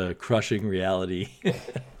and the crushing reality.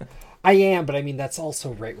 I am, but I mean, that's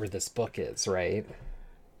also right where this book is, right?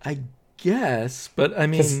 I guess, but I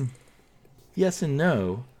mean, yes and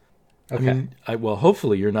no. Okay. I mean, well,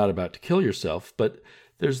 hopefully you're not about to kill yourself, but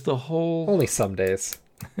there's the whole... Only some days.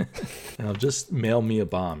 Now just mail me a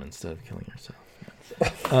bomb instead of killing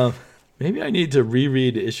yourself. Maybe I need to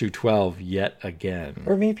reread issue 12 yet again.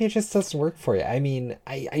 Or maybe it just doesn't work for you. I mean,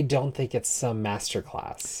 I don't think it's some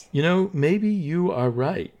masterclass. Maybe you are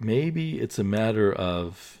right. Maybe it's a matter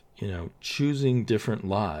of, choosing different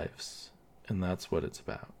lives, and that's what it's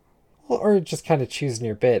about. Well, or just kind of choosing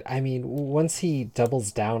your bit. I mean, once he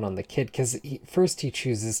doubles down on the kid, because first he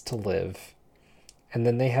chooses to live, and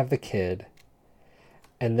then they have the kid,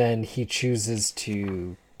 and then he chooses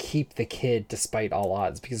to keep the kid despite all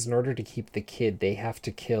odds, because in order to keep the kid, they have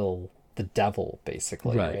to kill the devil,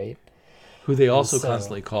 basically, right? Who they also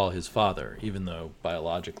constantly call his father, even though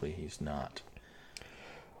biologically he's not.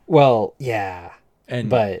 Well, yeah.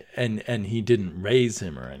 But he didn't raise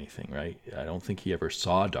him or anything, right? I don't think he ever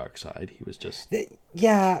saw Darkseid. He was just...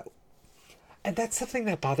 Yeah. And that's something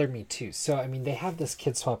that bothered me too. So, I mean, they have this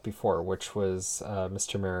kid swap before, which was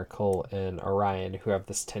Mr. Miracle and Orion, who have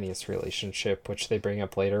this tenuous relationship, which they bring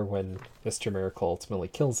up later when Mr. Miracle ultimately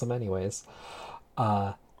kills him anyways.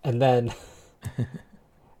 And then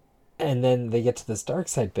they get to this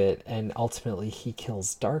Darkseid bit, and ultimately he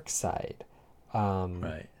kills Darkseid.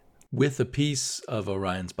 Right. With a piece of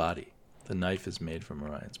Orion's body. The knife is made from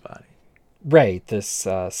Orion's body. Right, this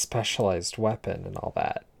specialized weapon and all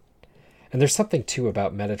that. And there's something, too,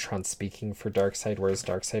 about Metatron speaking for Darkseid, whereas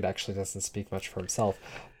Darkseid actually doesn't speak much for himself.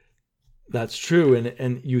 That's true,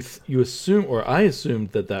 and you assume, or I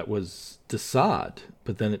assumed that was Desaad,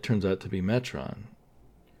 but then it turns out to be Metron.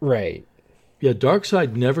 Right. Yeah,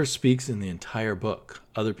 Darkseid never speaks in the entire book.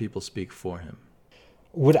 Other people speak for him.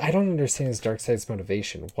 What I don't understand is Darkseid's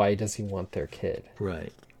motivation. Why does he want their kid?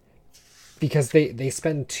 Right. Because they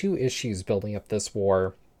spend 2 issues building up this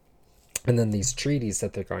war, and then these treaties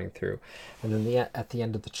that they're going through, and then at the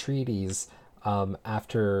end of the treaties,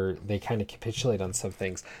 after they kind of capitulate on some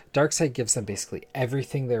things, Darkseid gives them basically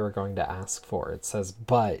everything they were going to ask for. It says,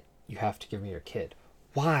 but you have to give me your kid.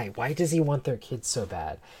 Why? Why does he want their kid so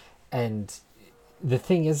bad? And the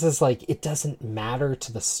thing is like, it doesn't matter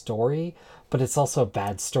to the story, but it's also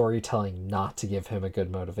bad storytelling not to give him a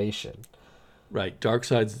good motivation. Right.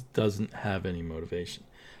 Darkseid doesn't have any motivation.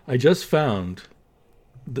 I just found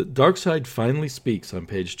that Darkseid finally speaks on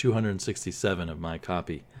page 267 of my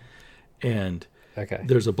copy. And okay,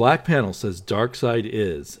 there's a black panel says Darkseid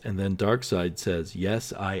is, and then Darkseid says,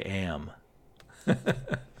 yes, I am.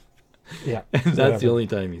 Yeah. And that's whatever. the only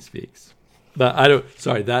time he speaks. But I don't,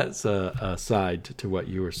 sorry, that's a side to what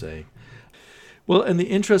you were saying. Well, and the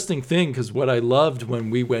interesting thing, because what I loved when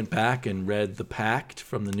we went back and read The Pact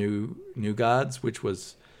from the New Gods, which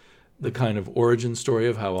was the kind of origin story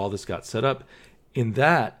of how all this got set up, in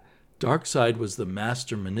that, Darkseid was the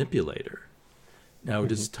master manipulator. Now,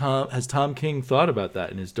 has Tom King thought about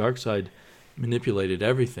that? And has Darkseid manipulated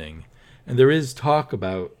everything? And there is talk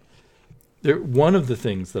about one of the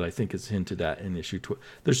things that I think is hinted at in issue 12.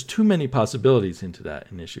 There's too many possibilities hinted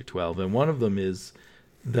at in issue 12, and one of them is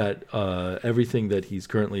that everything that he's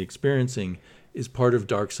currently experiencing is part of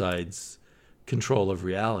Darkseid's control of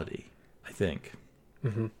reality, I think.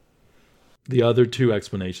 Mm-hmm. The other 2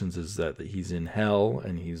 explanations is that he's in hell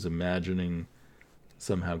and he's imagining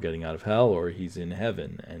somehow getting out of hell, or he's in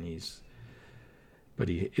heaven but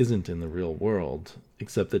he isn't in the real world,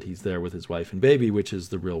 except that he's there with his wife and baby, which is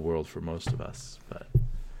the real world for most of us. But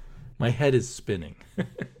my head is spinning.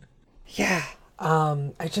 Yeah.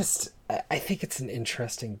 I think it's an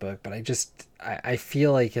interesting book, but I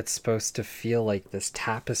feel like it's supposed to feel like this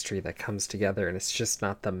tapestry that comes together, and it's just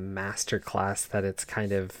not the masterclass that it's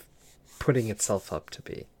kind of putting itself up to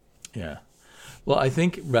be. Yeah. Well, I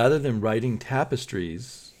think rather than writing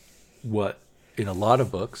tapestries, what in a lot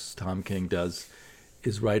of books Tom King does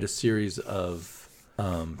is write a series of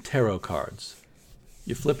tarot cards.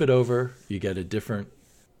 You flip it over, you get a different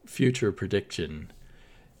future prediction.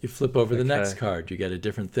 You flip over the next card, you get a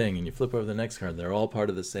different thing, and you flip over the next card. They're all part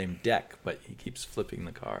of the same deck, but he keeps flipping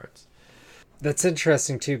the cards. That's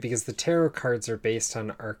interesting, too, because the tarot cards are based on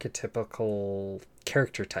archetypical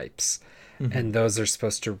character types. Mm-hmm. And those are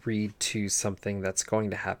supposed to read to something that's going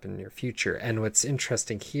to happen in your future. And what's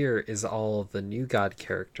interesting here is all of the New God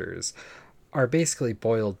characters are basically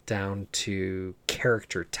boiled down to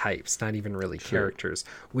character types, not even really characters,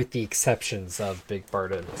 with the exceptions of Big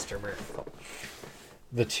Barda and Mr. Miracle,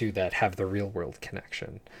 the 2 that have the real world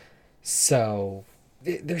connection. So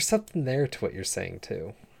there's something there to what you're saying,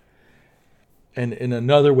 too. And in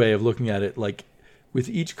another way of looking at it, like with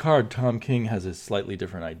each card, Tom King has a slightly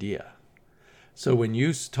different idea. So when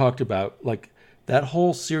you talked about like that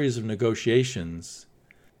whole series of negotiations,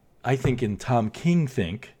 I think in Tom King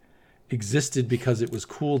existed because it was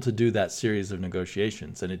cool to do that series of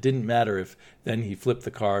negotiations. And it didn't matter if then he flipped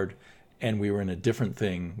the card and we were in a different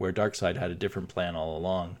thing where Darkseid had a different plan all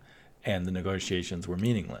along and the negotiations were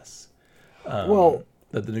meaningless. That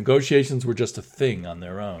the negotiations were just a thing on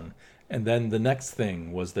their own. And then the next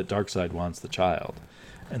thing was that Darkseid wants the child.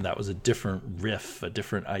 And that was a different riff, a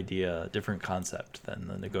different idea, a different concept than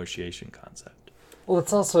the negotiation concept. Well,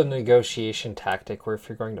 it's also a negotiation tactic where if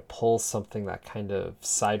you're going to pull something that kind of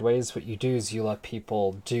sideways, what you do is you let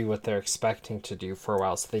people do what they're expecting to do for a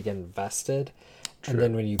while so they get invested. True. And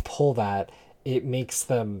then when you pull that, it makes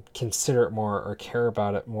them consider it more or care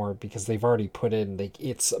about it more because they've already put in,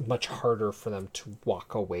 it's much harder for them to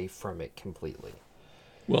walk away from it completely.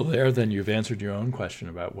 Well, then you've answered your own question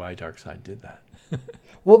about why Darkseid did that.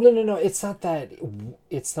 Well, no. It's not that.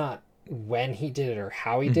 It's not when he did it or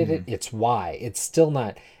how he did it. It's why. It's still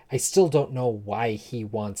not. I still don't know why he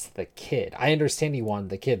wants the kid. I understand he wanted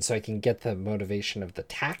the kid, so I can get the motivation of the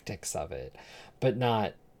tactics of it, but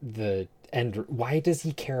not the end. Why does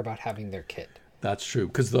he care about having their kid? That's true,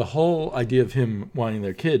 because the whole idea of him wanting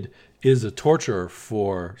their kid is a torture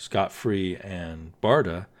for Scott Free and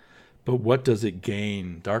Barda. But what does it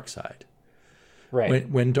gain Darkseid? Right.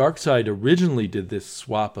 When Darkseid originally did this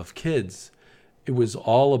swap of kids, it was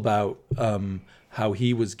all about how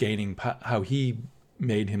he was gaining, how he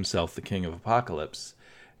made himself the king of Apocalypse,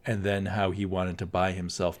 and then how he wanted to buy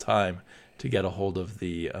himself time to get a hold of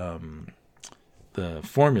the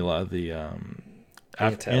formula, the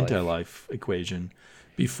anti-life equation,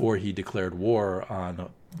 before he declared war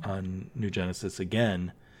on New Genesis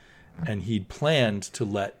again. and he'd planned to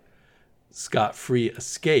let Scott Free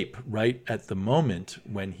escape right at the moment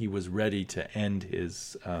when he was ready to end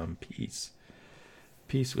his peace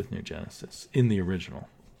with New Genesis in the original.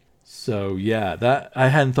 So yeah, that I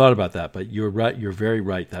hadn't thought about that, but you're right. You're very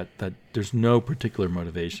right that there's no particular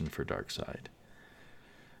motivation for Darkseid,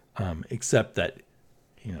 except that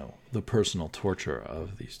the personal torture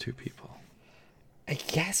of these two people. I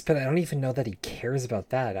guess, but I don't even know that he cares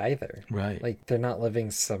about that either. Right. Like, they're not living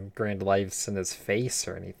some grand lives in his face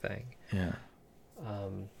or anything. Yeah.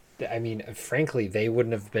 I mean, frankly, they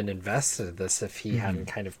wouldn't have been invested in this if he hadn't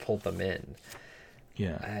kind of pulled them in.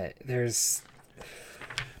 Yeah.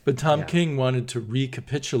 But Tom King wanted to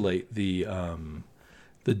recapitulate the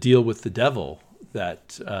deal with the devil that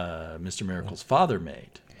Mr. Miracle's father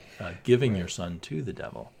made, giving your son to the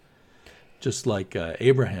devil. Just like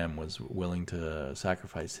Abraham was willing to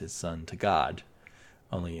sacrifice his son to God.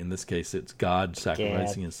 Only in this case, it's God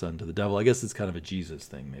sacrificing his son to the devil. I guess it's kind of a Jesus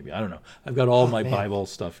thing, maybe. I don't know. I've got all my Bible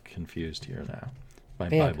stuff confused here now. My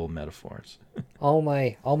Bible metaphors. all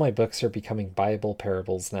my books are becoming Bible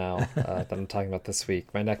parables now that I'm talking about this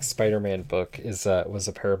week. My next Spider-Man book was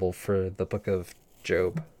a parable for the book of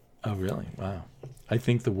Job. Oh, really? Wow. I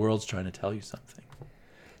think the world's trying to tell you something.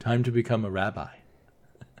 Time to become a rabbi.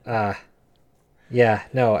 Yeah,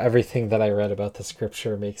 no, everything that I read about the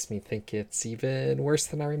scripture makes me think it's even worse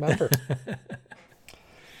than I remember.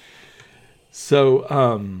 So,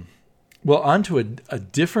 well, on to a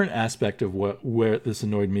different aspect of where this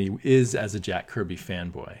annoyed me is as a Jack Kirby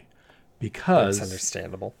fanboy. Because that's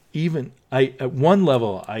understandable. Even at one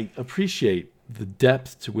level, I appreciate the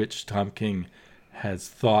depth to which Tom King has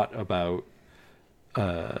thought about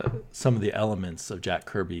some of the elements of Jack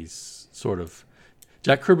Kirby's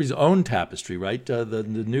own tapestry, right? The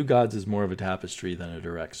New Gods is more of a tapestry than a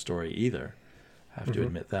direct story either. I have to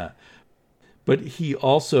admit that. But he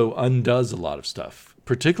also undoes a lot of stuff,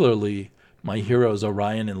 particularly my heroes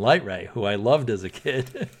Orion and Lightray, who I loved as a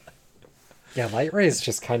kid. Yeah, Lightray is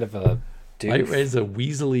just kind of a doof. Lightray's a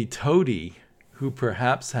weaselly toady who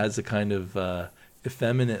perhaps has a kind of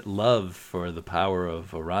effeminate love for the power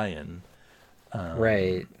of Orion.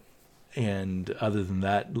 Right. And other than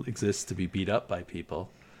that, exists to be beat up by people.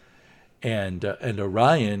 And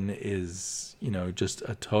Orion is, just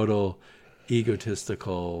a total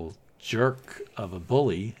egotistical jerk of a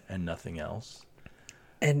bully and nothing else.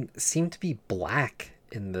 And seemed to be black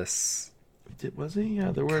in this. Was he?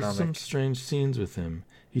 Yeah, there were some strange scenes with him.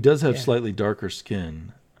 He does have slightly darker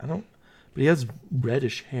skin. But he has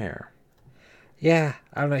reddish hair. Yeah,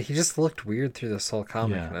 I don't know. He just looked weird through this whole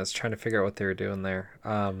comic, and I was trying to figure out what they were doing there.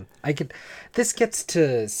 This gets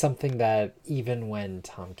to something that even when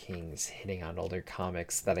Tom King's hitting on older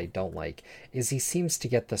comics that I don't like, is he seems to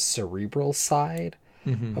get the cerebral side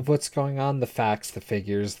of what's going on, the facts, the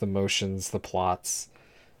figures, the motions, the plots.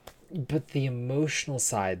 But the emotional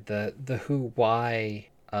side, the who, why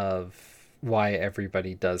of why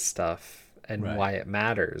everybody does stuff and why it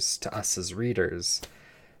matters to us as readers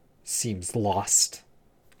seems lost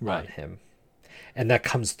on him. And that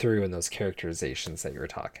comes through in those characterizations that you were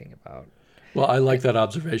talking about. Well, I like that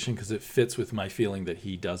observation because it fits with my feeling that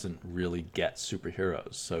he doesn't really get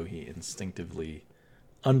superheroes, so he instinctively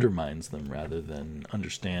undermines them rather than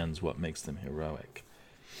understands what makes them heroic.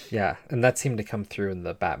 Yeah, and that seemed to come through in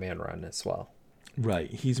the Batman run as well.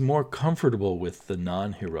 Right. He's more comfortable with the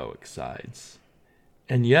non-heroic sides.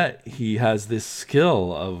 And yet he has this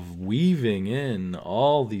skill of weaving in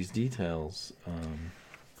all these details.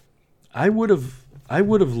 I would have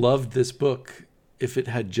loved this book if it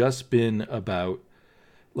had just been about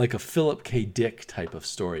like a Philip K. Dick type of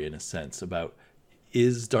story in a sense about,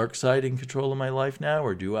 is Darkseid in control of my life now,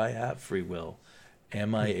 or do I have free will?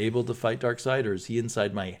 Am I able to fight Darkseid, or is he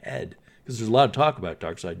inside my head? Because there's a lot of talk about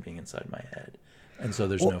Darkseid being inside my head, and so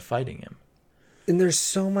there's no fighting him. And there's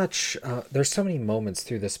so many moments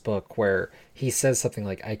through this book where he says something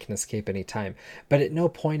like, I can escape anytime. But at no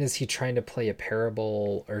point is he trying to play a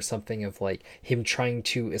parable or something of like him trying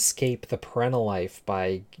to escape the parental life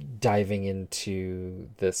by diving into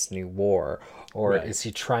this new war. Or is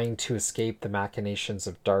he trying to escape the machinations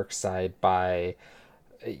of Darkseid by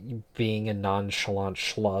being a nonchalant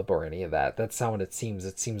schlub or any of that? That's not what it seems.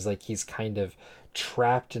 It seems like he's kind of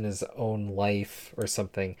trapped in his own life or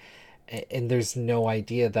something. And there's no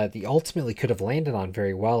idea that he ultimately could have landed on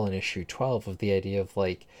very well in issue 12 of the idea of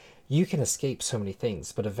like, you can escape so many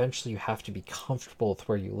things, but eventually you have to be comfortable with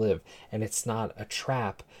where you live. And it's not a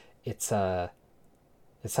trap. It's not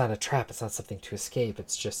a trap. It's not something to escape.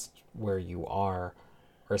 It's just where you are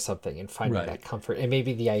or something, and finding that comfort. And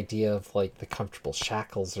maybe the idea of like the comfortable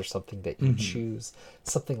shackles or something that you choose,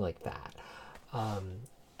 something like that.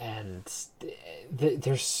 and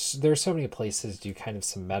there's so many places do kind of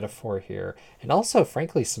some metaphor here, and also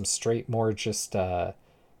frankly some straight more just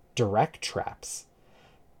direct traps,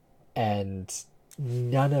 and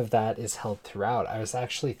none of that is held throughout. I was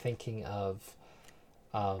actually thinking of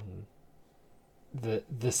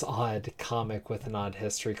this odd comic with an odd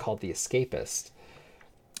history called The Escapist.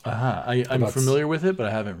 I'm familiar with it, but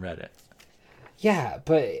I haven't read it. Yeah,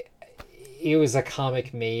 but it was a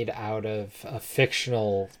comic made out of a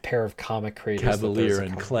fictional pair of comic creators. Cavalier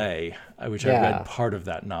and Clay, which I read part of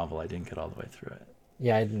that novel. I didn't get all the way through it.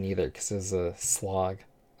 Yeah, I didn't either because it was a slog.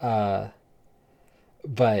 But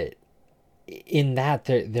in that,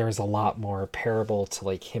 there's a lot more parable to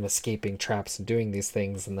like him escaping traps and doing these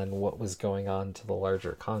things, and then what was going on to the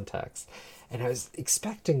larger context. And I was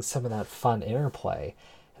expecting some of that fun interplay.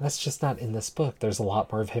 And that's just not in this book. There's a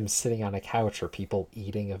lot more of him sitting on a couch or people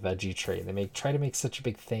eating a veggie tray. They try to make such a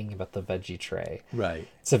big thing about the veggie tray. Right.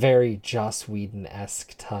 It's a very Joss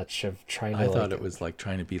Whedon-esque touch of trying to. I thought it was like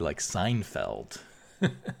trying to be like Seinfeld.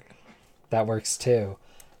 That works too.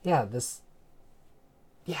 Yeah,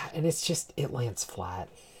 and it's just, it lands flat.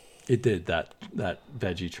 It did. That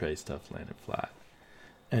veggie tray stuff landed flat.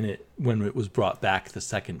 And when it was brought back the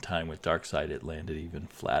second time with Darkseid, it landed even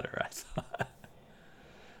flatter, I thought.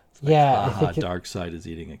 I think Darkseid is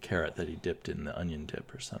eating a carrot that he dipped in the onion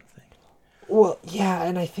dip or something. Well, yeah,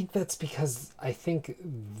 and I think that's because I think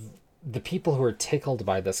the people who are tickled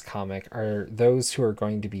by this comic are those who are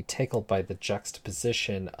going to be tickled by the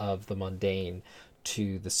juxtaposition of the mundane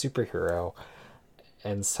to the superhero.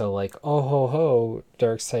 And so like, oh ho ho,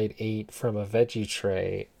 Darkseid ate from a veggie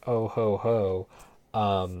tray, oh ho ho,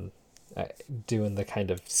 doing the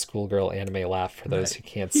kind of schoolgirl anime laugh for those who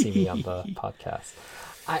can't see me on the podcast.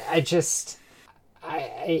 I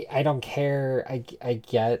don't care. I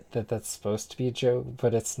get that that's supposed to be a joke,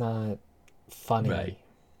 but it's not funny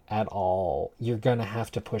at all. You're gonna have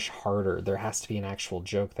to push harder. There has to be an actual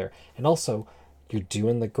joke there. And also, you're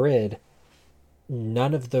doing the grid.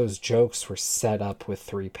 None of those jokes were set up with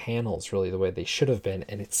 3 panels really the way they should have been,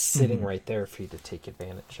 and it's sitting right there for you to take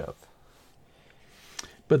advantage of.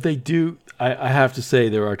 But they do, I have to say,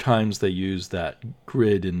 there are times they use that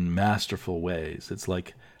grid in masterful ways. It's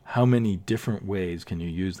like, how many different ways can you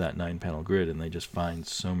use that 9-panel grid? And they just find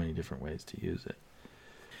so many different ways to use it.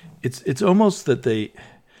 It's almost that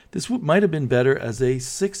this might have been better as a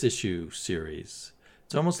 6-issue series.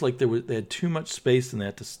 It's almost like they had too much space and they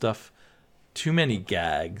had to stuff too many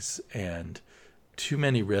gags and too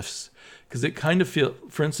many riffs. Because it kind of feels,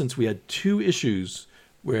 for instance, we had 2 issues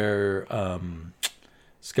where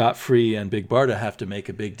Scott Free and Big Barda have to make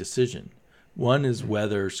a big decision. One is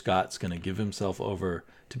whether Scott's going to give himself over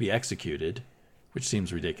to be executed, which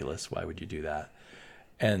seems ridiculous. Why would you do that?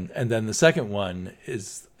 And then the second one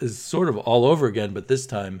is sort of all over again, but this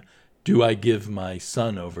time, do I give my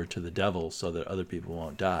son over to the devil so that other people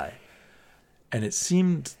won't die? And it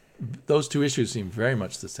seemed, those 2 issues seem very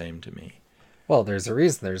much the same to me. Well, there's a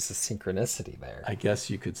reason. There's a synchronicity there. I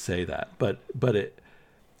guess you could say that, but it,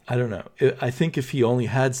 I don't know. I think if he only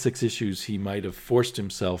had 6 issues, he might have forced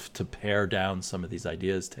himself to pare down some of these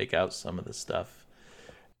ideas, take out some of the stuff,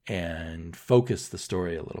 and focus the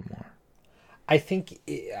story a little more. I think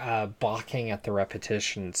balking at the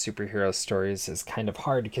repetition in superhero stories is kind of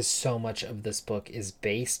hard because so much of this book is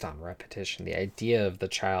based on repetition. The idea of the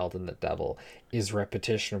child and the devil is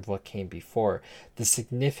repetition of what came before. The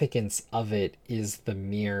significance of it is the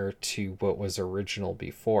mirror to what was original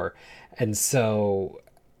before. And so,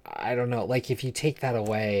 I don't know, like if you take that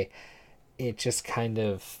away, it just kind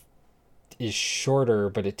of is shorter,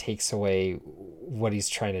 but it takes away what he's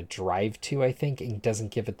trying to drive to, I think, and doesn't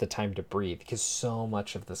give it the time to breathe, because so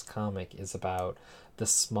much of this comic is about the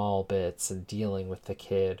small bits and dealing with the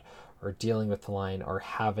kid or dealing with the line or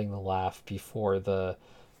having the laugh before the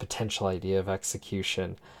potential idea of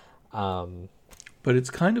execution. But it's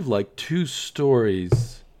kind of like 2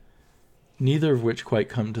 stories, neither of which quite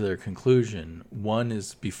come to their conclusion. One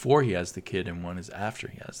is before he has the kid and one is after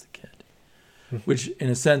he has the kid. Which, in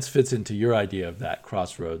a sense, fits into your idea of that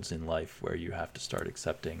crossroads in life where you have to start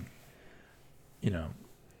accepting,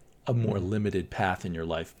 a more limited path in your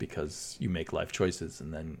life because you make life choices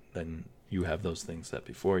and then you have those things set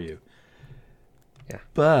before you. Yeah.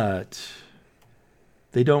 But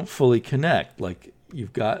they don't fully connect. Like,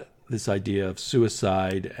 you've got this idea of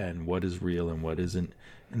suicide and what is real and what isn't.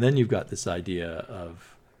 And then you've got this idea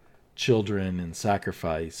of children and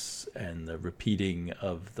sacrifice and the repeating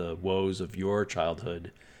of the woes of your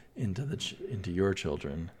childhood into your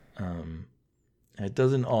children. And it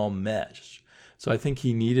doesn't all mesh. So I think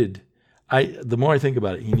he needed, the more I think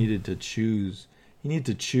about it, he needed to choose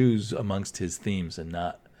amongst his themes and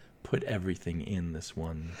not put everything in this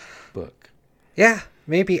one book. Yeah,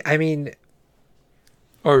 maybe. I mean,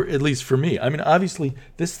 or at least for me. I mean, obviously,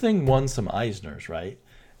 this thing won some Eisners, right?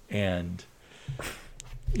 And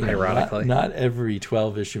ironically, not every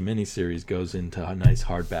 12-issue miniseries goes into nice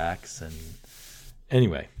hardbacks. And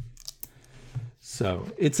anyway, so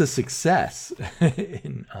it's a success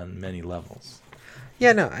on many levels.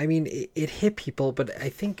 Yeah, no, I mean, it hit people, but I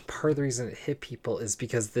think part of the reason it hit people is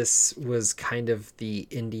because this was kind of the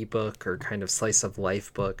indie book or kind of slice of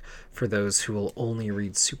life book for those who will only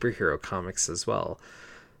read superhero comics as well.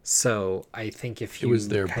 So I think if you... It was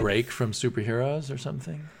their break from superheroes or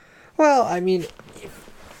something? Well, I mean,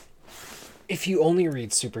 if you only read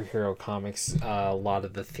superhero comics, a lot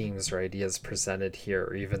of the themes or ideas presented here,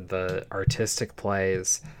 or even the artistic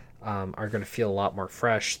plays... are going to feel a lot more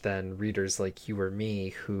fresh than readers like you or me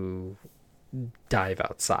who dive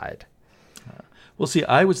outside. Well, see,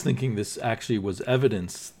 I was thinking this actually was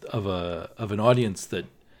evidence of an audience that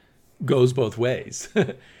goes both ways,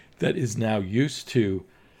 that is now used to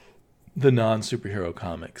the non-superhero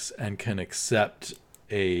comics and can accept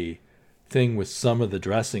a thing with some of the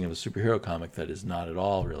dressing of a superhero comic that is not at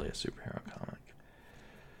all really a superhero comic.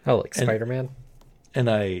 Oh, like Spider-Man? And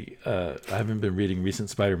I haven't been reading recent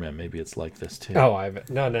Spider-Man. Maybe it's like this too. Oh,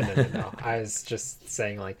 no. I was just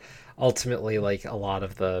saying, like, ultimately, like, a lot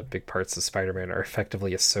of the big parts of Spider-Man are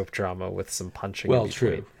effectively a soap drama with some punching. Well,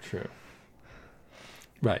 true.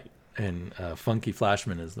 Right. And Funky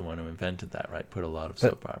Flashman is the one who invented that, right? Put a lot of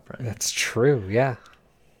soap opera in. That's true, yeah.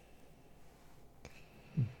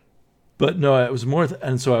 But no, it was more...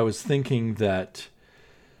 and so I was thinking that...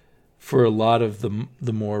 for a lot of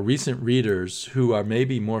the more recent readers who are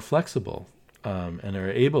maybe more flexible and are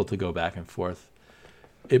able to go back and forth,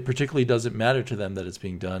 it particularly doesn't matter to them that it's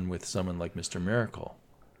being done with someone like Mr. Miracle,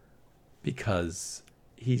 because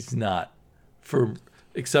he's not,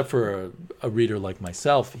 except for a reader like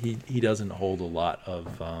myself, he doesn't hold a lot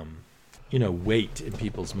of weight in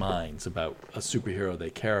people's minds about a superhero they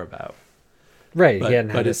care about. Right, he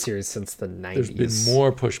hadn't had a series since the 90s. There's been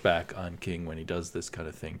more pushback on King when he does this kind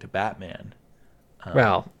of thing to Batman.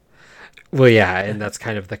 Well, yeah, and that's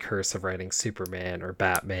kind of the curse of writing Superman or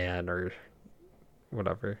Batman or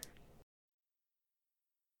whatever.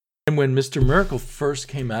 And when Mr. Miracle first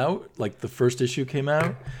came out, like the first issue came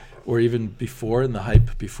out, or even before, in the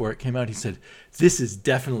hype before it came out, he said, this is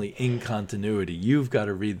definitely in continuity. You've got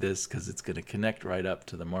to read this because it's going to connect right up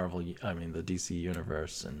to the the DC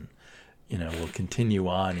universe, and we'll continue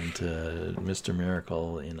on into Mr.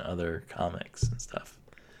 Miracle in other comics and stuff,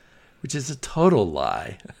 which is a total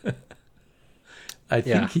lie. I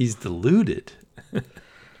think he's deluded.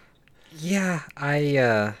 Yeah,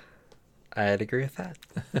 I'd agree with that.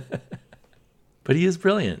 But he is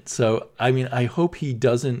brilliant. So, I mean, I hope he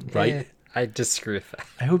doesn't write... I disagree with that.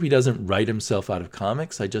 I hope he doesn't write himself out of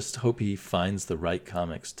comics. I just hope he finds the right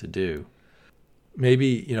comics to do.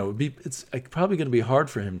 Maybe, it's probably going to be hard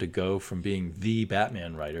for him to go from being the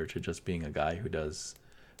Batman writer to just being a guy who does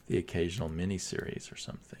the occasional miniseries or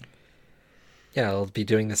something. Yeah, he'll be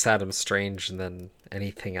doing this Adam Strange and then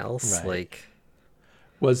anything else. Right.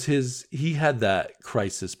 He had that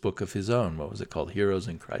Crisis book of his own. What was it called? Heroes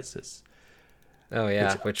in Crisis. Oh,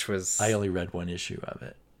 yeah, which was... I only read one issue of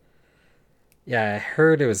it. Yeah, I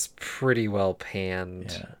heard it was pretty well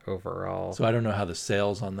panned overall. So I don't know how the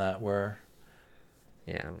sales on that were.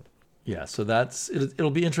 Yeah, so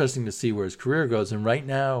it'll be interesting to see where his career goes. And right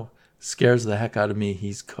now, scares the heck out of me,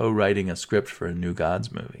 he's co-writing a script for a New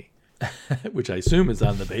Gods movie, which I assume is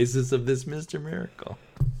on the basis of this Mr. Miracle.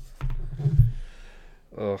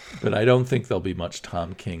 Ugh. But I don't think there'll be much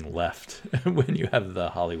Tom King left when you have the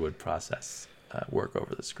Hollywood process work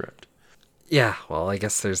over the script. Yeah, well, I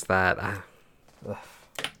guess there's that.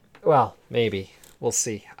 Well, maybe. We'll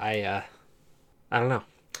see. I don't know.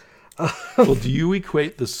 Well, do you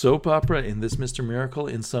equate the soap opera in this Mr. Miracle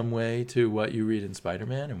in some way to what you read in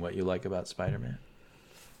Spider-Man and what you like about Spider-Man?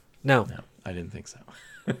 No, I didn't think so.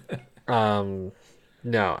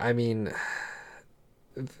 No, I mean,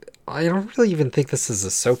 I don't really even think this is a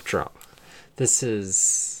soap drama. This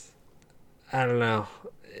is, I don't know.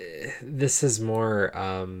 This is more,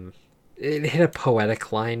 it hit a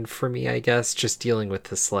poetic line for me, I guess, just dealing with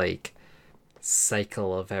this, like,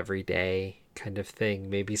 cycle of every day kind of thing,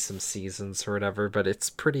 maybe some seasons or whatever, but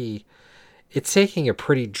it's taking a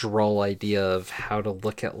pretty droll idea of how to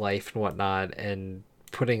look at life and whatnot and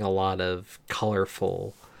putting a lot of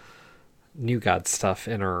colorful New God stuff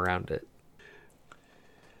in or around it.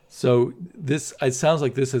 So it sounds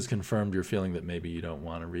like this has confirmed your feeling that maybe you don't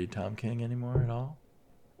want to read Tom King anymore at all?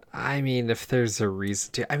 I mean, if there's a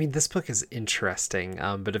reason to, I mean, this book is interesting.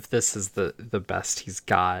 But if this is the best he's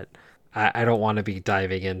got, I don't want to be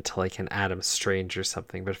diving into like an Adam Strange or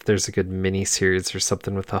something. But if there's a good mini series or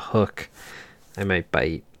something with a hook, I might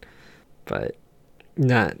bite. But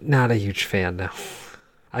not a huge fan now.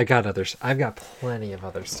 I got others. I've got plenty of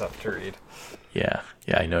other stuff to read. Yeah,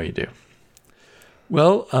 I know you do.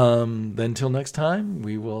 Well, then till next time,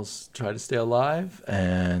 we will try to stay alive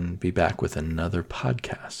and be back with another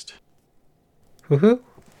podcast. Woohoo!